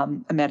a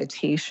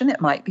meditation, it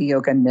might be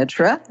yoga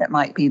nidra, it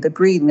might be the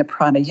breathing, the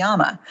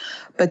pranayama.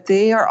 But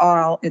they are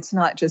all, it's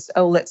not just,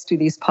 let's do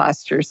these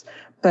postures.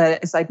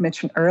 But as I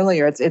mentioned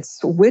earlier,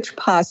 it's which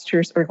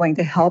postures are going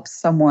to help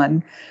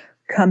someone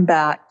come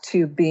back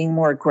to being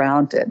more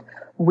grounded,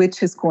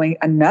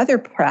 another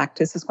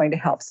practice is going to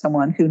help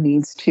someone who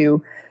needs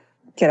to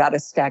get out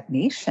of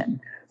stagnation.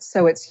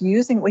 So it's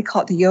we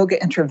call it the yoga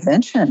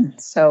intervention.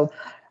 So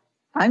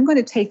I'm going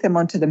to take them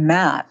onto the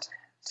mat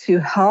to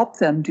help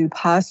them do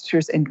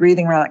postures and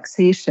breathing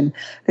relaxation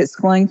that's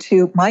going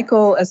to, my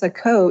goal as a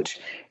coach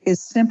is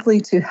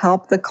simply to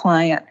help the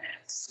client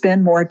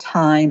spend more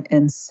time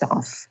in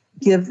self,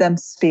 give them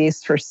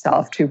space for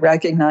self, to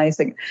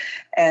recognizing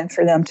and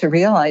for them to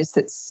realize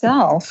that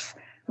self,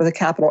 with a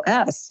capital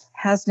S,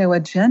 has no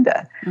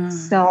agenda.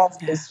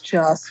 Self is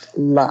just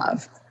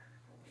love.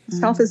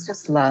 Self is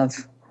just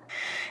love.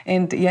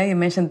 And yeah, you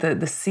mentioned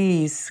the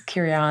C's: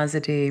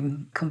 curiosity,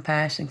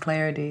 compassion,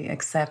 clarity,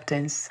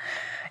 acceptance.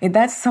 And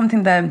that's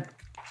something that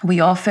we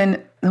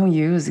often don't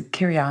use,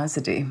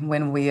 curiosity,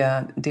 when we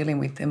are dealing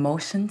with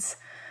emotions.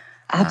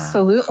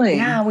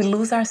 Absolutely. We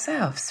lose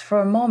ourselves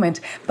for a moment.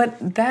 But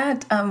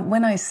that,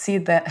 when I see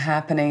that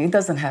happening, it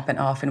doesn't happen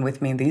often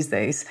with me these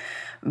days,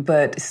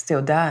 but it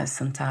still does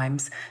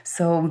sometimes.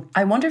 So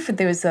I wonder if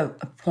there's a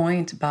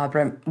point,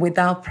 Barbara,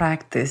 without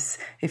practice,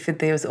 if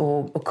there's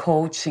a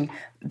coaching,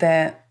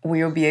 that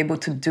we'll be able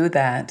to do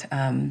that,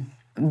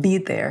 be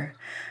there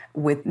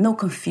with no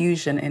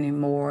confusion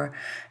anymore,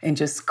 and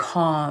just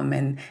calm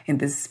and in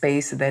this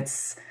space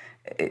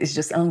it's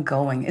just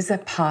ongoing. Is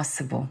that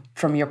possible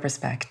from your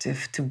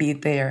perspective to be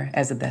there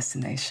as a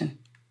destination?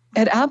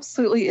 It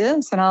absolutely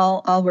is. And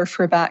I'll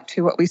refer back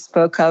to what we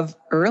spoke of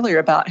earlier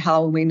about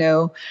how we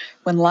know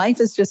when life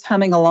is just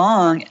humming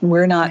along and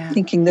we're not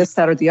thinking this,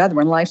 that, or the other,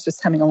 when life's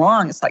just humming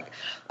along, it's like,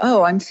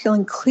 oh, I'm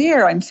feeling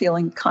clear. I'm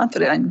feeling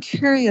confident. I'm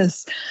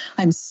curious.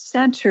 I'm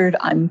centered.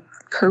 I'm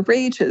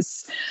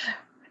courageous.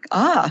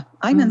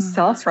 I'm in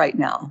self right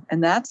now.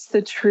 And that's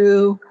the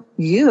true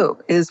you,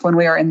 is when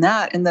we are in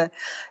that. And the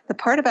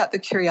part about the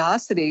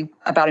curiosity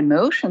about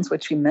emotions,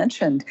 which you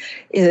mentioned,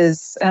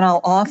 is, and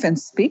I'll often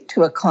speak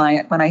to a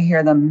client when I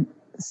hear them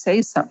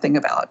say something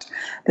about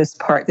this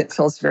part that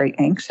feels very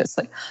anxious,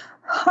 like,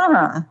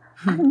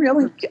 I'm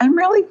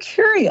really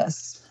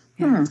curious.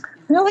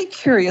 Really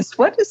curious.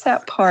 What is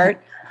that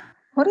part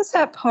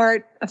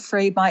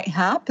afraid might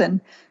happen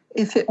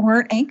if it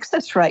weren't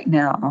anxious right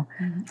now?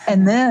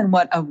 And then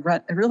what a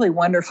really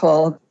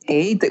wonderful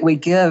aid that we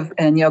give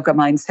in yoga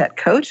mindset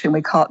coaching,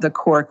 we call it the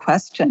core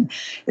question,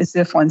 is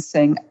if one's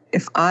saying,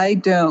 if I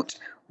don't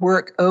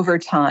work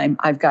overtime,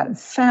 I've got a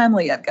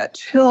family, I've got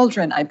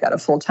children, I've got a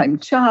full-time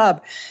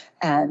job,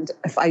 and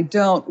if I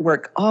don't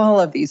work all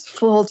of these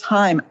full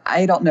time,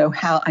 I don't know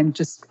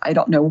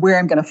where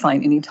I'm going to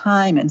find any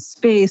time and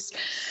space.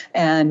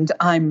 And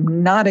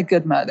I'm not a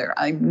good mother.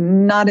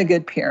 I'm not a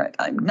good parent.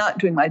 I'm not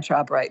doing my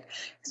job right.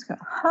 So,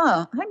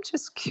 I'm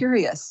just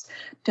curious.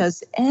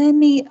 Does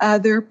any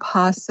other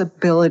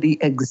possibility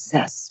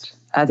exist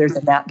other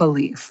than that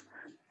belief?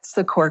 It's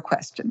the core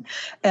question.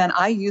 And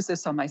I use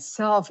this on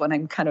myself when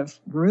I'm kind of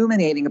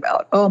ruminating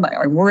about,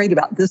 I'm worried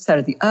about this, that,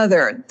 or the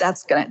other.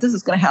 This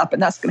is going to happen.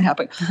 That's going to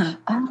happen.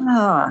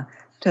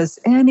 Does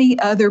any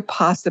other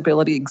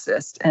possibility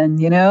exist? And,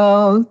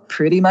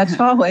 pretty much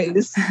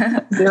always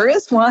there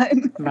is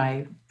one.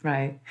 Right.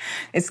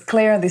 It's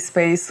clear in this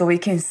space so we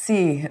can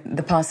see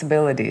the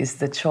possibilities,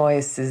 the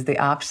choices, the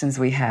options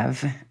we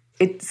have.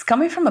 It's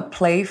coming from a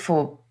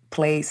playful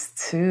place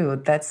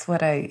too. That's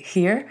what I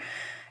hear.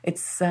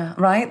 It's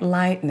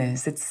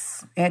lightness.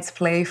 It's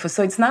playful.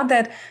 So it's not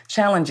that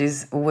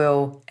challenges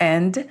will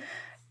end,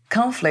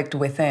 conflict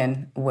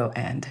within will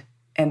end.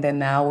 And then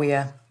now we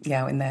are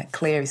in that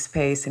clear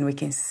space and we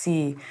can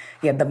see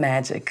the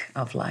magic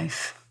of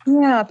life.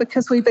 Yeah,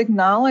 because we've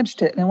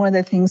acknowledged it. And one of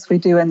the things we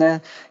do in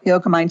the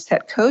yoga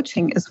mindset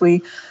coaching is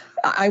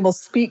I will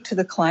speak to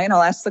the client.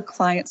 I'll ask the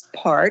client's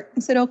part.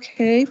 Is it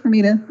okay for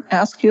me to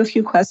ask you a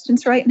few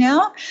questions right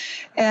now?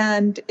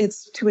 And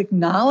it's to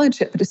acknowledge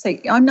it, but to say,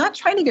 I'm not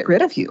trying to get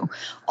rid of you.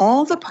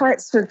 All the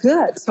parts are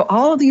good. So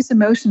all of these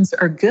emotions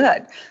are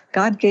good.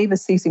 God gave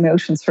us these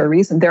emotions for a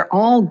reason. They're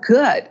all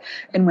good.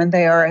 And when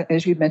they are,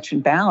 as you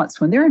mentioned,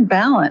 balanced, when they're in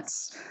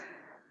balance,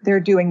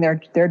 they're doing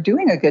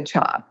a good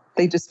job.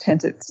 They just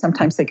tend to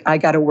sometimes think, I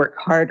got to work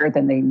harder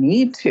than they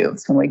need to.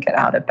 It's when we get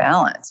out of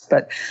balance.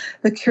 But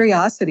the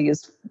curiosity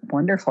is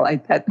wonderful.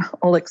 That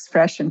old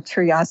expression,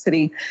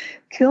 curiosity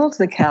killed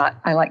the cat.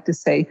 I like to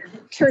say,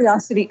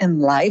 curiosity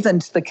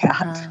enlivened the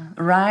cat.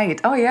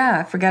 Right. Oh, yeah.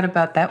 I forgot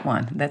about that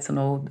one. That's an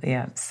old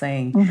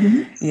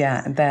saying.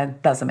 Yeah,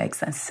 that doesn't make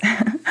sense.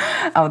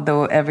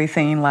 Although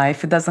everything in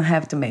life, it doesn't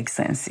have to make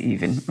sense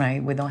even,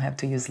 right? We don't have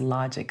to use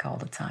logic all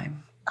the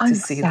time to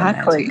see the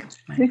magic.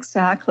 Right?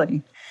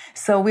 Exactly.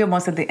 So we're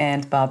almost at the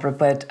end, Barbara,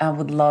 but I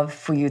would love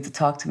for you to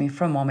talk to me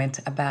for a moment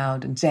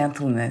about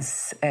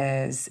gentleness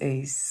as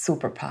a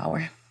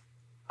superpower.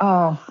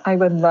 Oh, I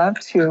would love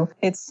to.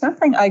 It's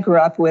something I grew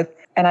up with,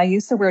 and I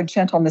use the word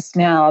gentleness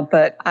now,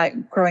 but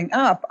growing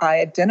up,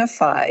 I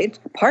identified,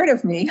 part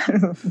of me,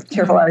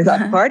 careful how I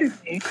thought, part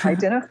of me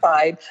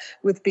identified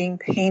with being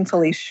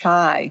painfully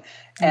shy,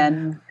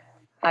 and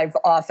I've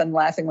often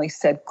laughingly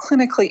said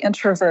clinically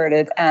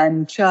introverted,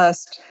 and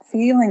just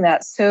feeling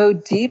that so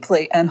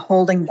deeply and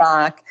holding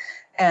back.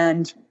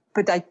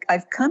 But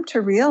I've come to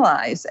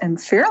realize,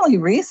 and fairly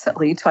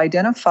recently, to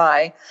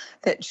identify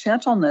that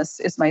gentleness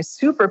is my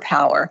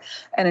superpower.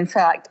 And in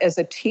fact, as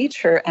a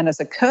teacher and as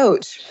a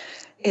coach,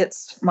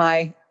 it's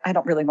my, I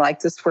don't really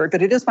like this word,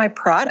 but it is my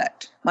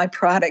product. My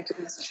product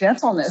is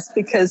gentleness,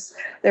 because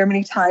there are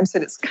many times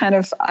that it's kind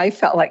of, I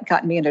felt like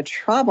got me into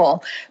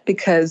trouble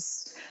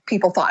because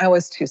people thought I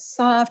was too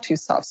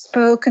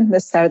soft-spoken,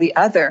 this, that, or the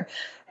other.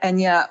 And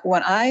yet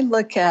when I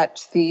look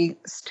at the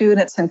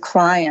students and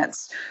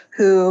clients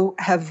who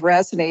have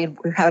resonated,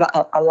 who had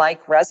a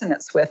like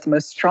resonance with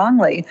most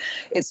strongly,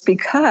 it's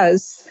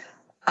because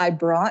I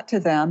brought to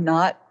them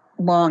not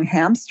long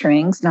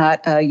hamstrings, not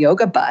a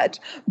yoga butt,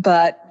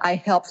 but I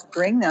helped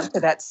bring them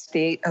to that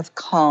state of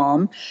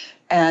calm,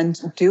 and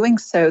doing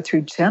so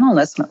through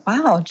gentleness.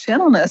 Wow,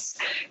 gentleness,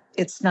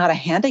 it's not a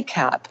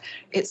handicap.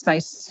 It's my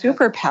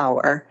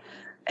superpower.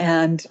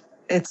 And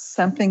it's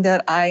something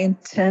that I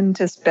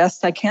intend as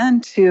best I can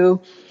to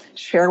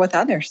share with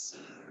others.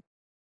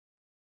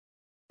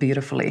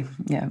 Beautifully.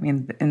 Yeah, I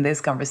mean, in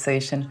this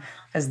conversation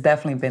has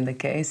definitely been the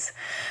case.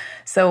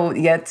 So,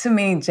 yeah, to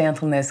me,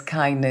 gentleness,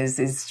 kindness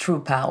is true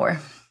power.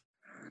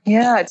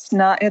 Yeah, it's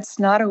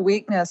not a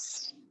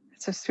weakness.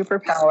 It's a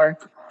superpower.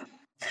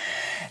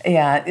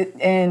 Yeah,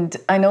 and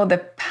I know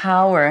that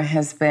power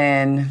has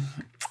been,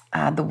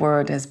 the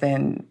word has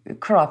been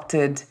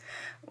corrupted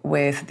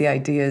with the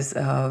ideas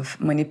of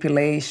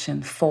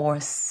manipulation,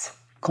 force,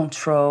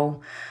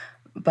 control,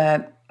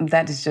 but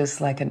that is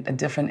just like a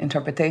different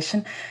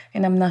interpretation,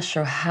 and I'm not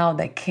sure how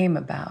that came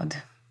about.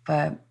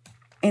 But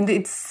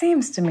it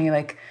seems to me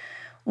like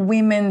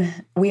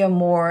women, we are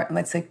more,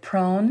 let's say,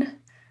 prone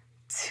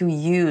to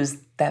use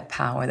that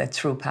power, that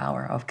true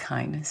power of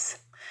kindness.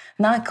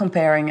 Not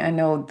comparing, I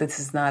know this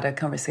is not a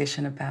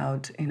conversation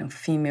about,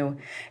 female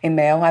and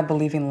male. I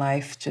believe in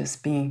life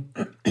just being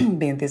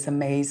this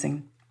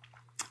amazing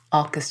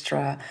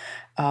orchestra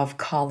of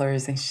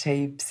colors and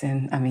shapes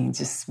and,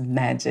 just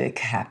magic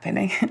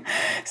happening.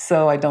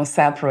 So I don't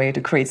separate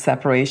or create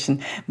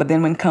separation. But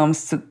then when it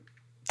comes to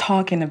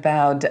talking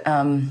about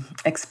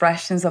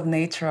expressions of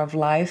nature of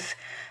life,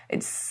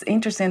 it's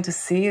interesting to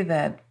see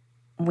that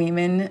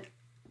women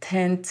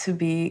tend to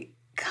be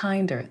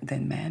kinder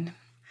than men.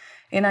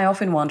 And I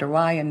often wonder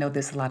why. I know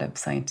there's a lot of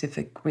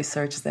scientific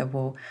research that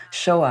will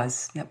show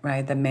us,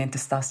 right, that men,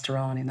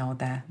 testosterone and all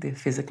that, they're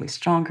physically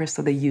stronger,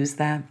 so they use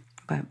that.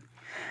 But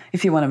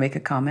if you want to make a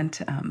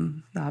comment,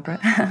 Barbara.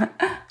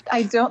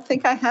 I don't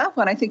think I have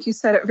one. I think you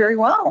said it very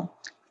well.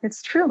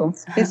 It's true.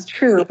 It's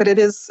true. But it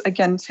is,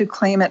 again, to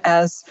claim it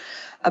as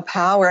a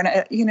power.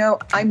 And,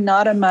 I'm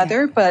not a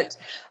mother, but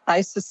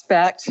I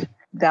suspect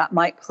that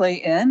might play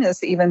in,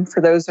 as even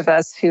for those of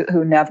us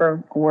who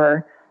never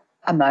were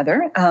a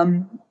mother,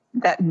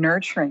 that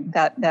nurturing,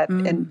 that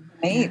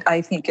innate,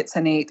 I think it's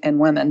innate in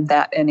women,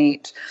 that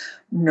innate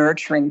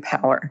nurturing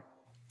power.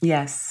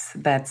 Yes,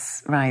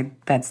 that's right.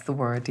 That's the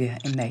word, yeah,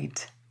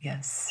 innate.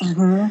 Yes.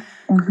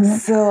 Mm-hmm. Mm-hmm.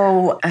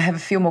 So I have a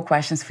few more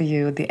questions for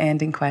you, the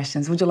ending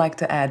questions. Would you like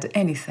to add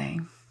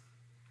anything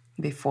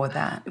before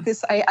that?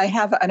 I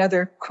have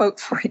another quote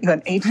for you,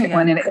 an ancient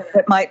one, and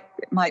it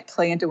might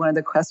play into one of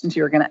the questions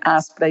you were going to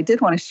ask, but I did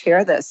want to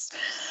share this.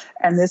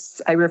 And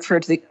this, I refer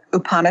to the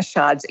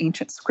Upanishads,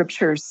 ancient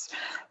scriptures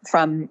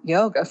from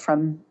yoga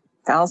from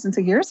thousands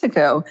of years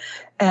ago.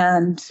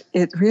 And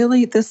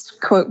this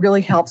quote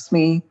really helps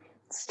me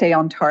stay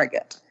on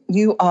target.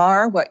 You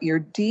are what your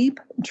deep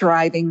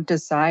driving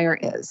desire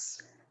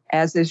is.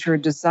 As is your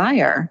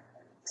desire,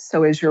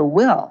 so is your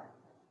will.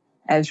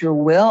 As your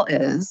will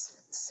is,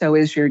 so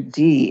is your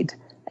deed.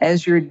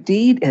 As your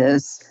deed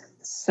is,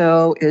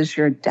 so is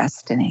your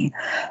destiny.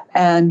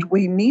 And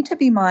we need to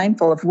be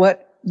mindful of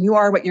what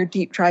your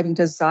deep driving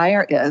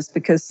desire is,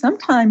 because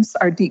sometimes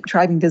our deep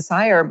driving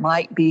desire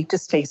might be to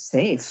stay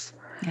safe.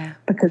 Yeah.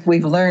 Because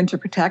we've learned to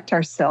protect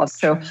ourselves.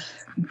 So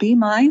be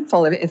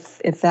mindful of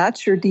if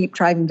that's your deep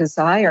driving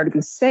desire to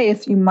be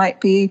safe, you might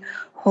be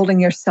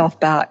holding yourself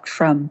back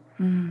from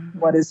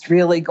what is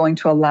really going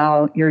to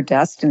allow your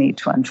destiny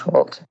to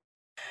unfold.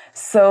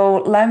 So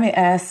let me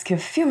ask you a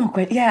few more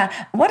questions.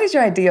 Yeah. What is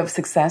your idea of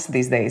success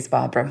these days,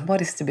 Barbara?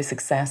 What is to be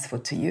successful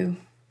to you?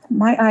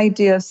 My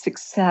idea of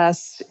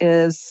success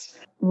is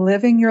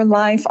living your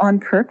life on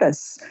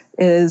purpose,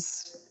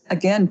 is,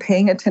 again,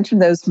 paying attention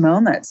to those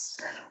moments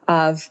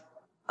of,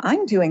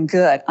 I'm doing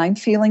good, I'm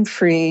feeling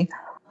free,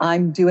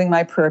 I'm doing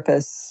my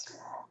purpose.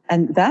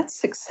 And that's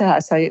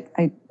success.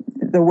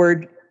 The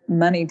word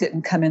money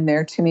didn't come in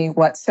there to me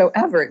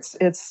whatsoever.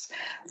 It's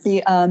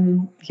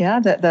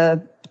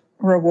the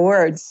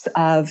rewards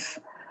of,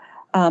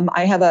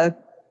 I have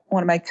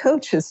one of my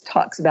coaches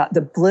talks about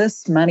the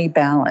bliss money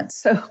balance.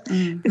 So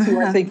if you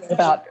were thinking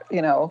about,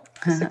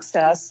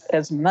 success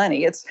as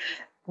money, it's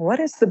what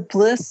is the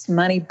bliss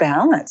money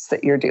balance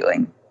that you're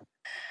doing?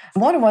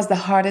 What was the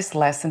hardest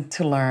lesson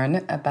to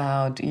learn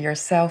about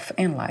yourself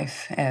and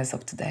life as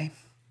of today?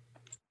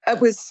 It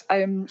was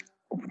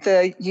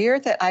the year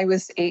that I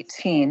was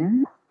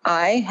 18.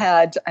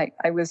 I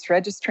was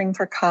registering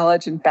for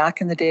college, and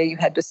back in the day, you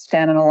had to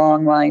stand in a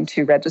long line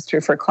to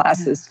register for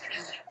classes.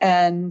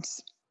 And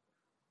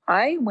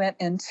I went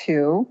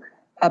into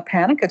a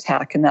panic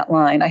attack in that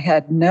line. I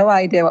had no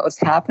idea what was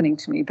happening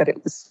to me, but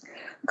it was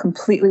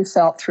completely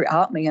felt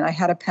throughout me. And I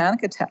had a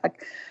panic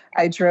attack.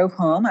 I drove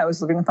home. I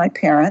was living with my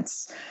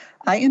parents.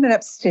 I ended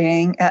up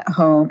staying at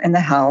home in the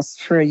house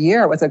for a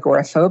year with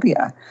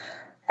agoraphobia.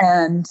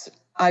 And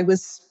I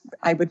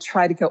would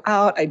try to go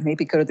out. I'd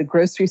maybe go to the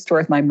grocery store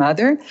with my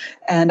mother,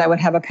 and I would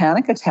have a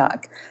panic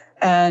attack.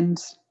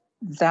 And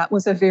that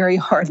was a very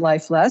hard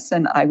life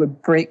lesson. I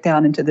would break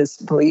down into this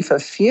belief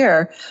of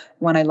fear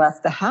when I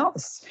left the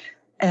house.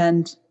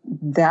 And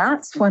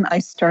that's when I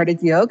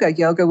started yoga.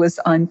 Yoga was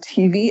on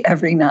TV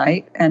every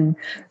night. And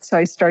so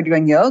I started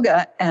doing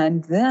yoga.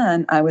 And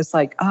then I was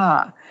like,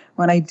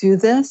 when I do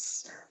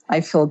this, I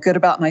feel good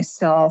about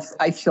myself.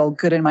 I feel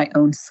good in my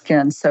own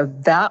skin. So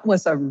that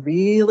was a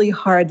really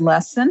hard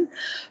lesson.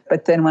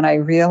 But then when I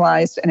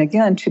realized, and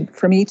again,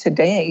 for me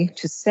today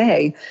to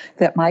say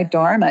that my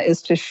dharma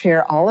is to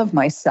share all of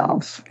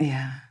myself.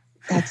 Yeah.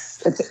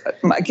 That's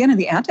again,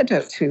 the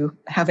antidote to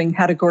having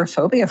had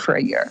agoraphobia for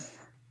a year.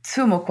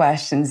 2 more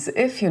questions.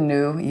 If you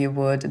knew you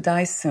would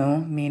die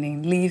soon,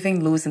 meaning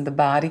losing the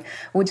body,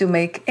 would you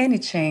make any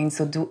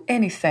change or do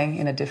anything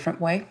in a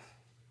different way?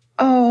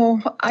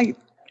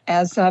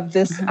 As of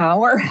this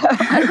hour,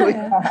 I would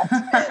not.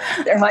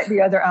 There might be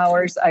other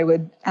hours I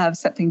would have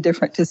something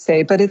different to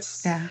say, but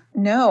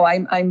no,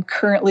 I'm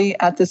currently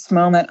at this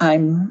moment,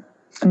 I'm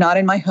not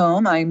in my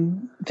home.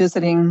 I'm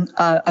visiting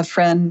a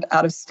friend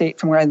out of state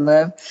from where I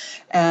live.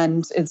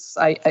 And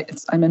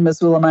I'm in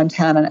Missoula,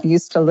 Montana. I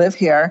used to live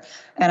here,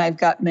 and I've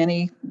got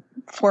many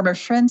former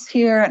friends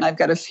here, and I've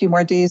got a few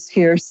more days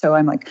here. So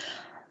I'm like,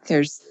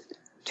 there's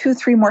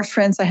 2-3 more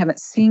friends I haven't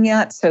seen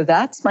yet. So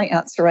that's my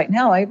answer right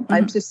now.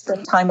 I'm just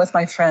spend time with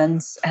my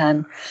friends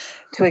and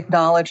to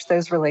acknowledge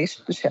those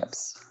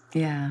relationships.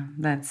 Yeah,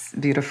 that's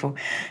beautiful.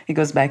 It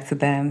goes back to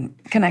the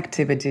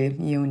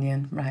connectivity,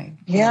 union, right?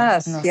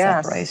 Yes, no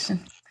yes.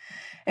 separation.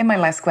 And my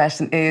last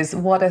question is,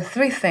 what are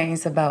 3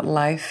 things about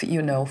life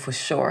you know for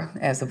sure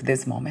as of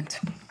this moment?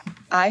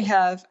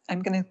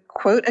 I'm going to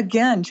quote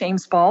again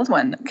James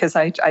Baldwin, because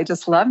I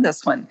just love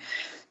this one.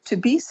 To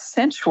be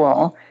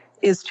sensual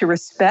is to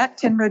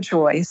respect and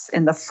rejoice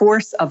in the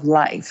force of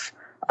life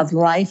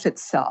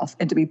itself,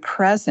 and to be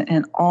present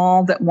in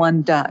all that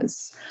one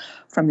does,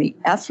 from the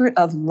effort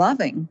of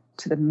loving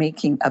to the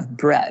making of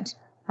bread.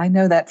 I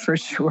know that for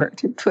sure,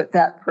 to put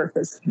that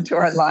purpose into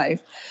our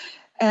life.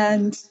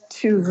 And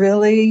to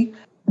really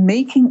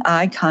making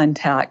eye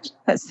contact,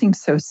 that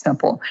seems so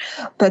simple,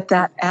 but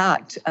that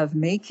act of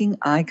making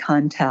eye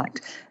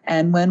contact,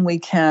 and when we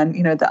can,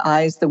 the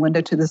eyes, the window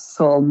to the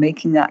soul,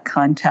 making that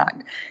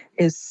contact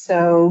is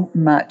so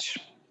much,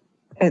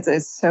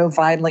 it's so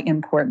vitally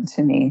important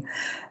to me.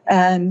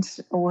 And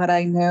what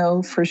I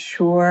know for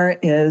sure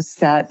is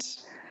that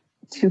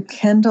to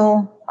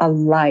kindle a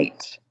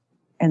light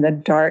in the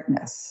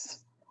darkness,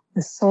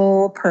 the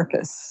sole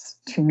purpose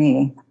to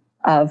me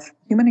of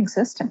human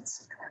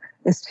existence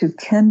is to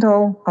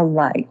kindle a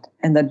light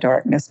in the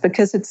darkness,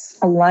 because it's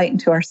a light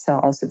into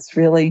ourselves. It's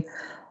really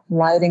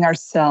lighting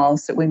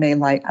ourselves that we may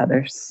light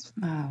others.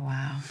 Oh,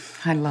 wow.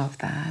 I love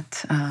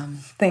that.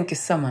 Thank you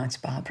so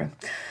much, Barbara.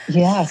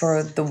 Yes.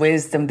 For the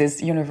wisdom,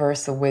 this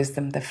universal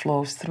wisdom that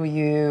flows through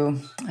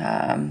you,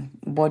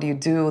 what you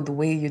do, the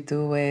way you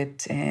do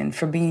it, and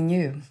for being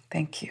you.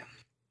 Thank you.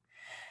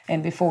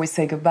 And before we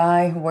say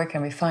goodbye, where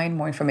can we find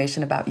more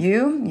information about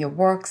you, your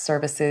work,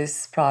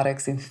 services,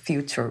 products, and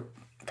future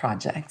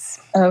projects?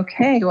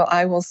 Okay, well,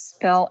 I will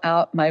spell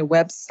out my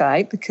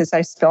website, because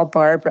I spell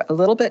Barbara a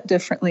little bit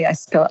differently. I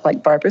spell it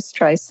like Barbara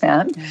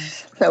Streisand.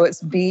 So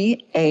it's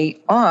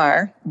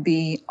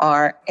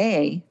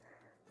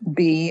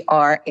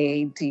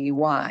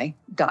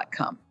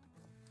BARBRABRADY.com.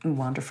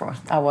 Wonderful.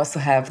 I'll also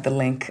have the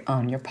link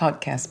on your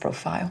podcast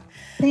profile.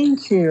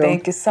 Thank you.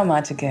 Thank you so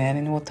much again,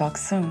 and we'll talk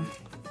soon.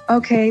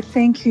 Okay,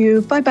 thank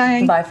you.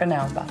 Bye-bye. Bye for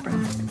now, Barbara.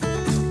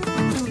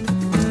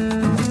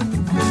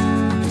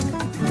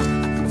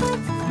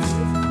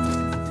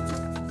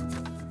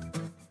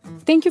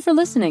 Thank you for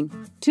listening.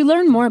 To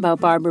learn more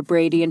about Barbara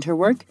Brady and her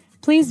work,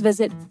 please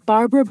visit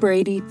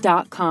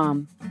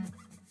barbarabrady.com.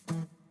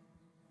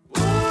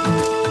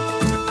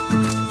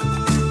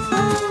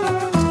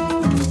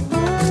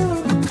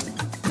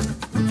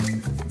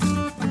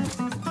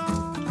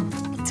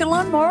 To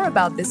learn more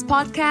about this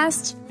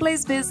podcast,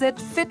 please visit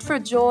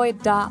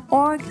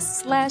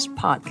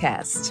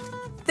fitforjoy.org/podcast.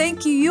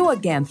 Thank you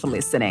again for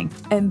listening,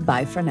 and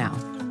bye for now.